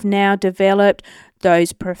that you've now developed,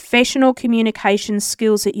 those professional communication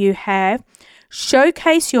skills that you have.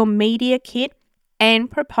 Showcase your media kit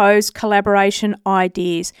and propose collaboration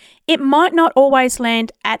ideas. It might not always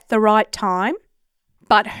land at the right time,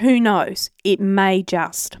 but who knows, it may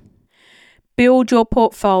just. Build your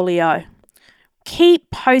portfolio. Keep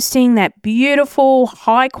posting that beautiful,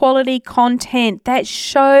 high-quality content that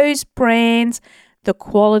shows brands the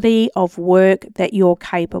quality of work that you're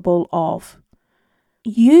capable of.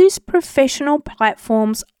 Use professional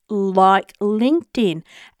platforms like LinkedIn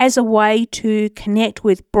as a way to connect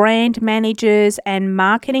with brand managers and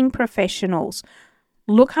marketing professionals.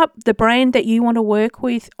 Look up the brand that you want to work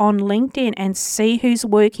with on LinkedIn and see who's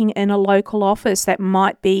working in a local office that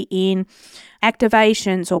might be in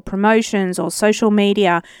activations or promotions or social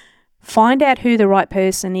media. Find out who the right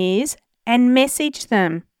person is and message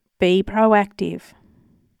them. Be proactive.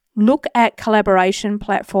 Look at collaboration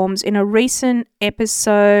platforms. In a recent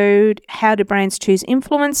episode, How Do Brands Choose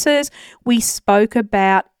Influencers, we spoke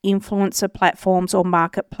about influencer platforms or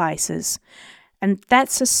marketplaces. And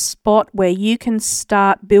that's a spot where you can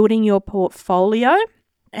start building your portfolio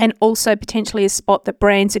and also potentially a spot that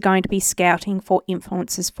brands are going to be scouting for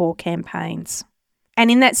influencers for campaigns. And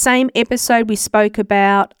in that same episode, we spoke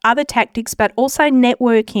about other tactics, but also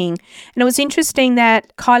networking. And it was interesting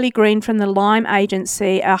that Kylie Green from the Lime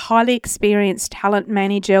Agency, a highly experienced talent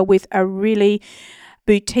manager with a really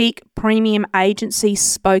boutique premium agency,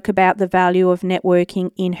 spoke about the value of networking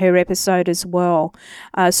in her episode as well.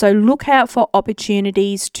 So look out for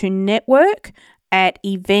opportunities to network at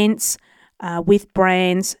events with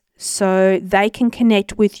brands so they can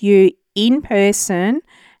connect with you in person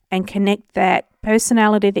and connect that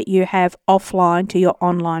personality that you have offline to your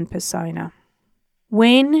online persona.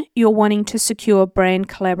 When you're wanting to secure brand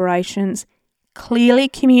collaborations, clearly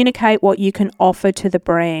communicate what you can offer to the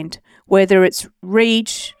brand, whether it's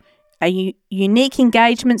reach, a unique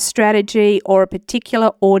engagement strategy, or a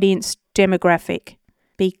particular audience demographic.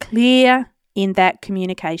 Be clear in that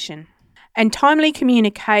communication. And timely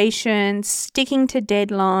communication, sticking to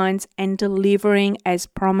deadlines, and delivering as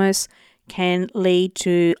promised can lead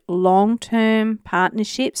to long-term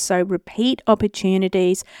partnerships, so repeat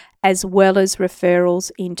opportunities as well as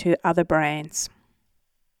referrals into other brands.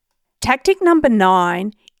 Tactic number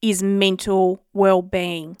 9 is mental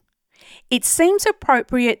well-being. It seems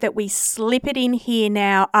appropriate that we slip it in here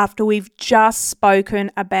now after we've just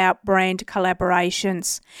spoken about brand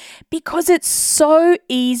collaborations, because it's so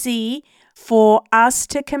easy for us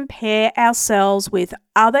to compare ourselves with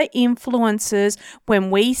other influencers when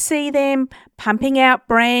we see them pumping out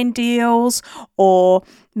brand deals or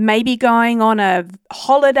maybe going on a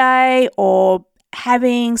holiday or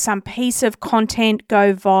having some piece of content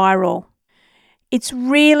go viral. It's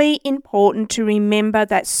really important to remember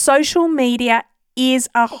that social media is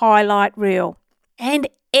a highlight reel, and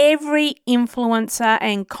every influencer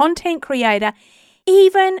and content creator,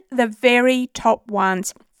 even the very top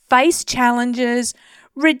ones, face challenges,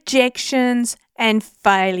 rejections, and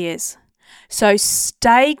failures. So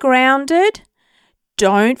stay grounded,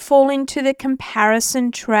 don't fall into the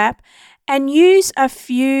comparison trap, and use a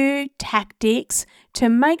few tactics to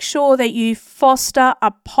make sure that you foster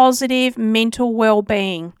a positive mental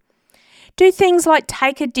well-being. Do things like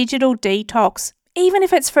take a digital detox, even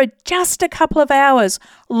if it's for just a couple of hours,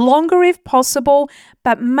 longer if possible,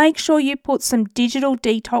 but make sure you put some digital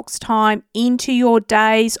detox time into your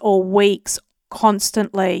days or weeks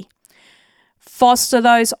constantly. Foster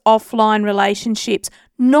those offline relationships,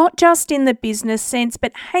 not just in the business sense,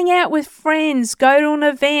 but hang out with friends, go to an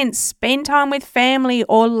event, spend time with family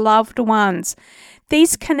or loved ones.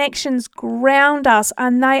 These connections ground us,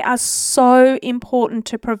 and they are so important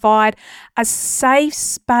to provide a safe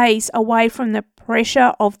space away from the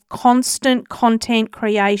pressure of constant content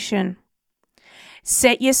creation.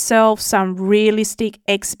 Set yourself some realistic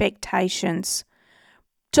expectations.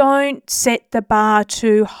 Don't set the bar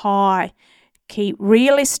too high. Keep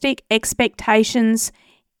realistic expectations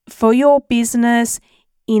for your business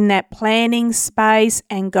in that planning space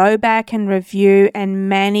and go back and review and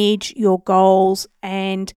manage your goals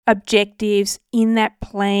and objectives in that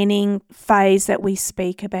planning phase that we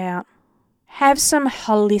speak about. Have some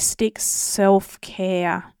holistic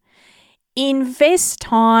self-care. Invest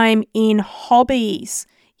time in hobbies,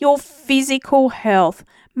 your physical health.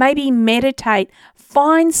 Maybe meditate.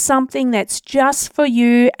 Find something that's just for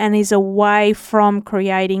you and is away from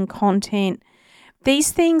creating content.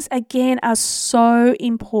 These things, again, are so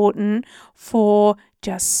important for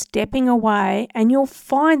just stepping away, and you'll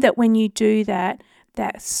find that when you do that,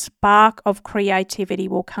 that spark of creativity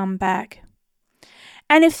will come back.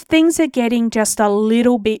 And if things are getting just a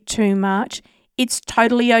little bit too much, it's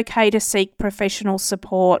totally okay to seek professional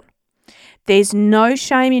support. There's no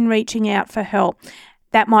shame in reaching out for help.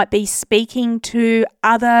 That might be speaking to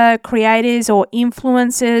other creators or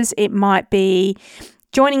influencers. It might be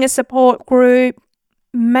joining a support group.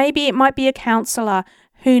 Maybe it might be a counsellor.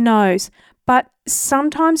 Who knows? But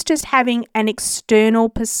sometimes just having an external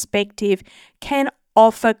perspective can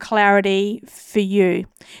offer clarity for you.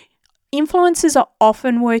 Influencers are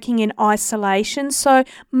often working in isolation, so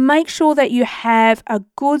make sure that you have a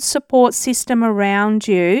good support system around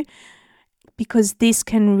you, because this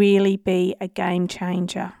can really be a game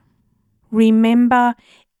changer. Remember,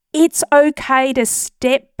 it's okay to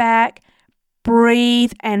step back,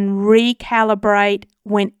 breathe, and recalibrate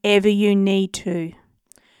whenever you need to.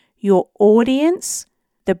 Your audience,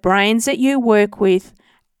 the brands that you work with,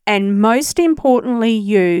 and most importantly,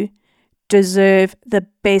 you deserve the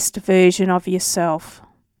best version of yourself.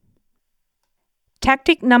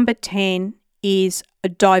 Tactic number 10 is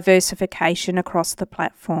diversification across the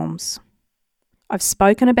platforms. I've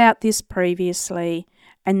spoken about this previously,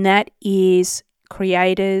 and that is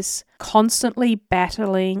creators constantly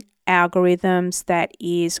battling algorithms that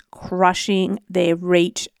is crushing their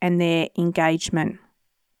reach and their engagement.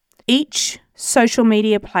 Each social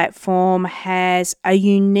media platform has a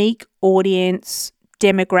unique audience,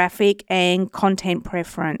 demographic, and content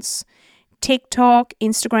preference. TikTok,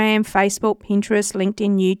 Instagram, Facebook, Pinterest,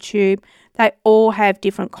 LinkedIn, YouTube, they all have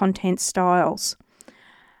different content styles.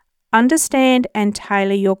 Understand and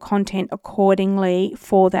tailor your content accordingly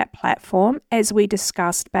for that platform, as we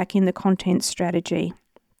discussed back in the content strategy.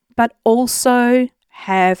 But also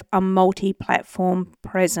have a multi-platform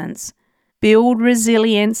presence. Build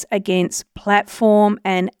resilience against platform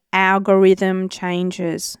and algorithm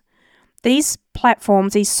changes. These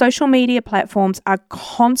platforms, these social media platforms, are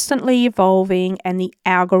constantly evolving and the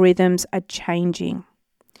algorithms are changing.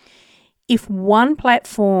 If one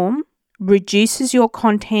platform reduces your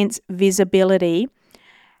content's visibility,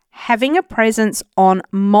 having a presence on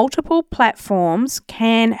multiple platforms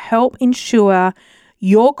can help ensure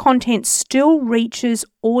your content still reaches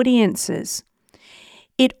audiences.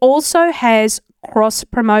 It also has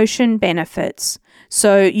cross-promotion benefits,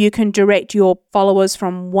 so you can direct your followers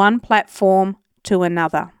from one platform to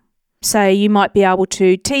another. So you might be able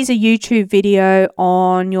to tease a YouTube video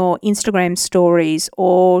on your Instagram stories,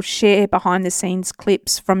 or share behind-the-scenes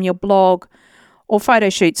clips from your blog or photo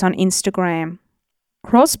shoots on Instagram.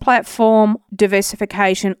 Cross-platform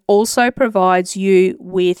diversification also provides you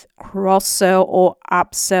with cross-sell or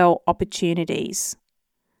upsell opportunities.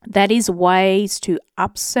 That is ways to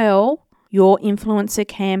upsell your influencer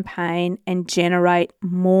campaign and generate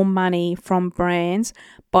more money from brands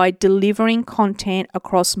by delivering content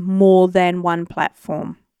across more than one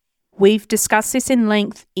platform. We've discussed this in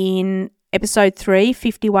length in episode 3,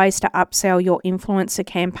 50 ways to upsell your influencer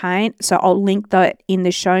campaign. So I'll link that in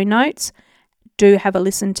the show notes. Do have a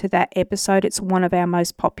listen to that episode. It's one of our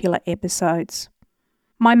most popular episodes.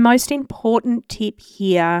 My most important tip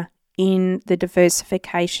here in the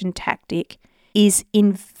diversification tactic is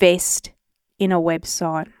invest in a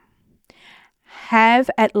website. Have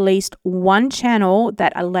at least one channel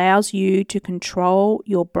that allows you to control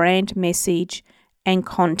your brand message and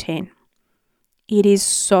content. It is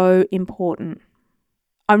so important.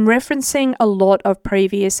 I'm referencing a lot of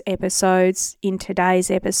previous episodes in today's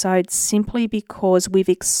episode simply because we've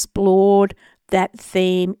explored that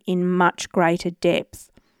theme in much greater depth.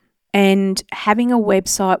 And having a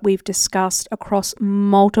website we've discussed across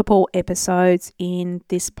multiple episodes in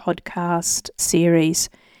this podcast series.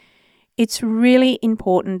 It's really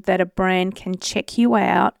important that a brand can check you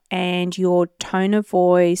out and your tone of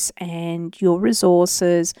voice and your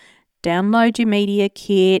resources, download your media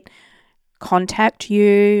kit, contact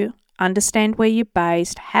you, understand where you're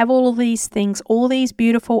based, have all of these things, all these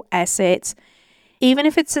beautiful assets, even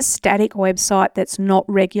if it's a static website that's not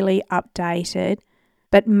regularly updated,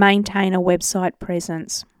 but maintain a website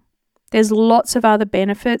presence. There's lots of other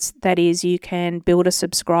benefits. That is, you can build a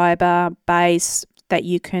subscriber base that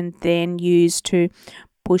you can then use to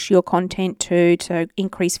push your content to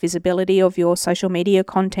increase visibility of your social media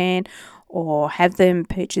content or have them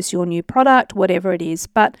purchase your new product, whatever it is.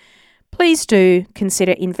 But please do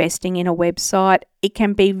consider investing in a website. It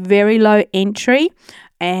can be very low entry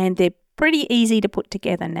and they're pretty easy to put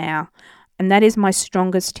together now. And that is my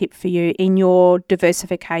strongest tip for you in your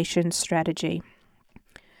diversification strategy.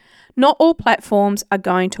 Not all platforms are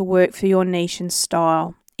going to work for your niche and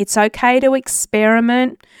style. It's okay to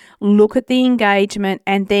experiment, look at the engagement,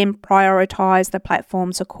 and then prioritize the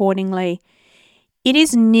platforms accordingly. It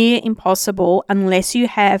is near impossible unless you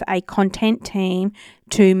have a content team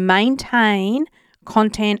to maintain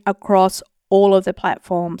content across all of the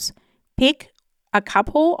platforms. Pick a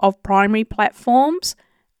couple of primary platforms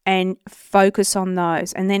and focus on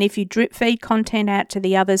those. And then if you drip feed content out to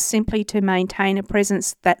the others simply to maintain a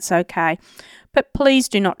presence, that's okay. But please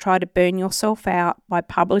do not try to burn yourself out by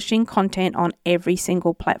publishing content on every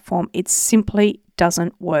single platform. It simply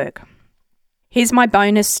doesn't work. Here's my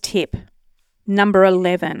bonus tip, number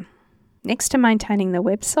 11. Next to maintaining the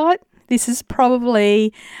website, this is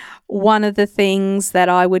probably one of the things that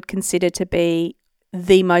I would consider to be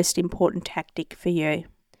the most important tactic for you.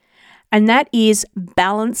 And that is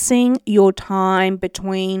balancing your time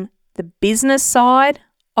between the business side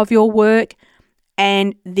of your work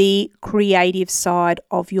and the creative side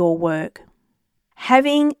of your work.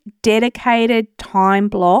 Having dedicated time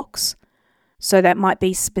blocks, so that might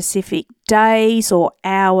be specific days or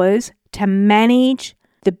hours, to manage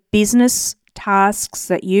the business tasks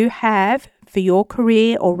that you have for your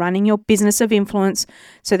career or running your business of influence.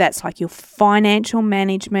 So that's like your financial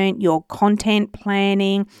management, your content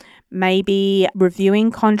planning, maybe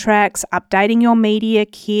reviewing contracts, updating your media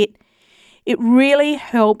kit. It really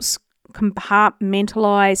helps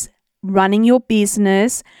compartmentalize running your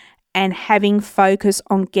business and having focus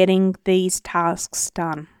on getting these tasks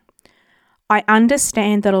done. I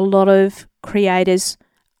understand that a lot of creators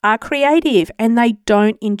are creative and they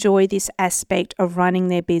don't enjoy this aspect of running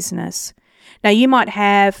their business. Now, you might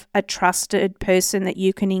have a trusted person that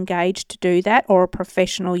you can engage to do that, or a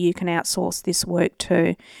professional you can outsource this work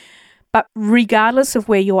to. But regardless of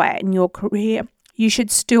where you're at in your career, you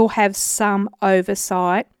should still have some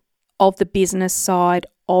oversight of the business side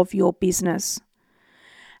of your business.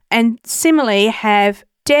 And similarly, have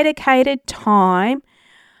dedicated time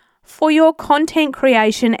for your content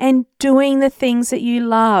creation and doing the things that you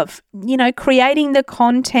love. You know, creating the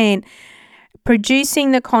content,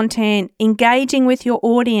 producing the content, engaging with your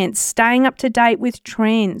audience, staying up to date with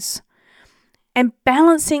trends, and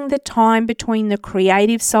balancing the time between the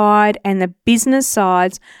creative side and the business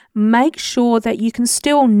sides. Make sure that you can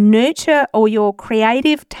still nurture all your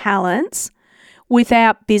creative talents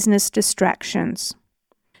without business distractions.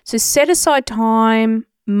 So set aside time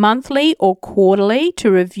monthly or quarterly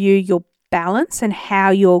to review your balance and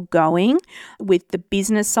how you're going with the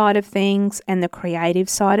business side of things and the creative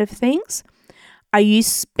side of things. Are you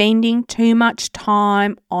spending too much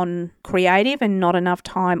time on creative and not enough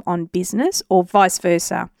time on business, or vice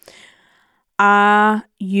versa? Are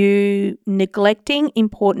you neglecting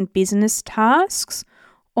important business tasks?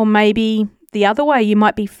 Or maybe the other way, you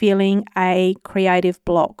might be feeling a creative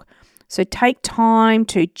block. So take time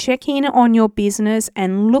to check in on your business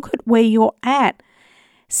and look at where you're at.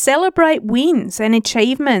 Celebrate wins and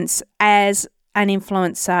achievements as an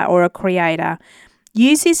influencer or a creator.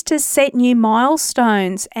 Use this to set new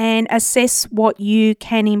milestones and assess what you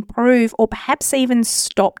can improve or perhaps even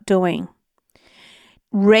stop doing.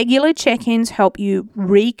 Regular check-ins help you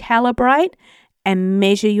recalibrate and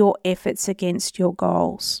measure your efforts against your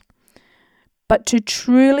goals. But to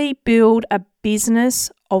truly build a business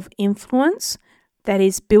of influence that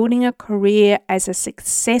is building a career as a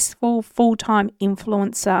successful full-time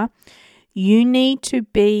influencer, you need to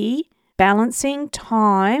be balancing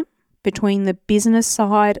time between the business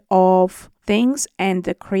side of things and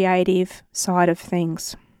the creative side of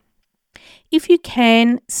things. If you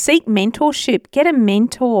can, seek mentorship, get a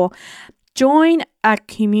mentor, join a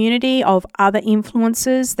community of other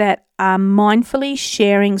influencers that are mindfully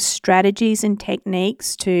sharing strategies and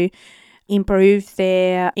techniques to improve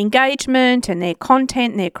their engagement and their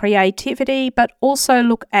content and their creativity, but also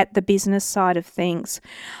look at the business side of things.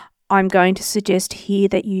 I'm going to suggest here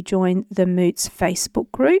that you join the Moots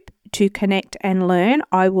Facebook group to connect and learn.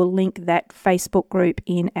 I will link that Facebook group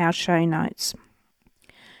in our show notes.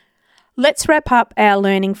 Let's wrap up our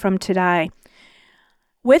learning from today.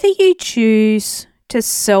 Whether you choose to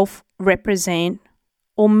self-represent,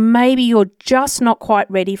 or maybe you're just not quite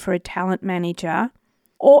ready for a talent manager,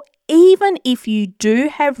 or even if you do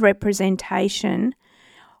have representation,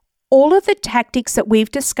 All of the tactics that we've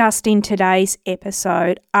discussed in today's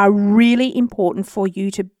episode are really important for you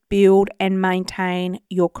to build and maintain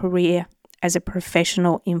your career as a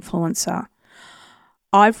professional influencer.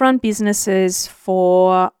 I've run businesses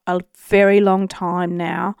for a very long time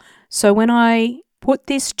now, so when I put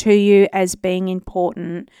this to you as being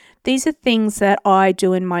important, these are things that I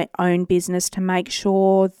do in my own business to make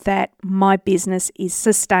sure that my business is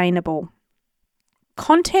sustainable.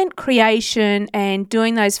 Content creation and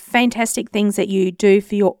doing those fantastic things that you do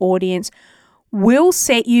for your audience will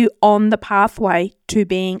set you on the pathway to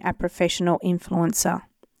being a professional influencer.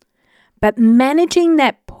 But managing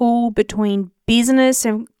that pull between business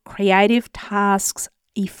and creative tasks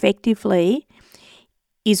effectively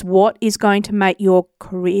is what is going to make your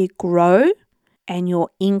career grow and your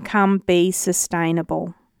income be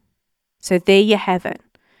sustainable. So there you have it.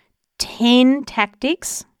 10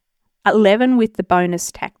 tactics, 11 with the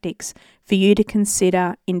bonus tactics for you to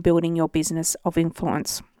consider in building your business of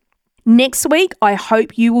influence. Next week, I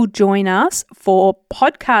hope you will join us for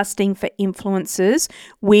Podcasting for Influencers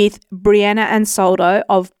with Brianna Ansaldo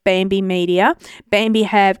of Bambi Media. Bambi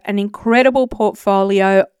have an incredible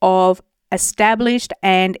portfolio of established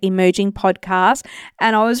and emerging podcasts,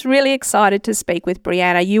 and I was really excited to speak with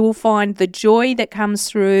Brianna. You will find the joy that comes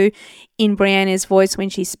through in Brianna's voice when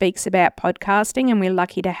she speaks about podcasting, and we're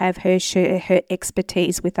lucky to have her share her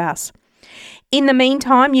expertise with us. In the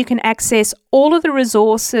meantime, you can access all of the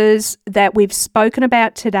resources that we've spoken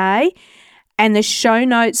about today and the show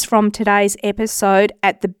notes from today's episode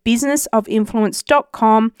at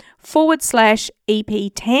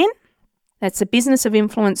thebusinessofinfluence.com/EP10. That's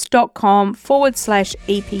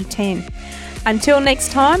thebusinessofinfluence.com/EP10. Until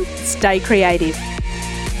next time, stay creative.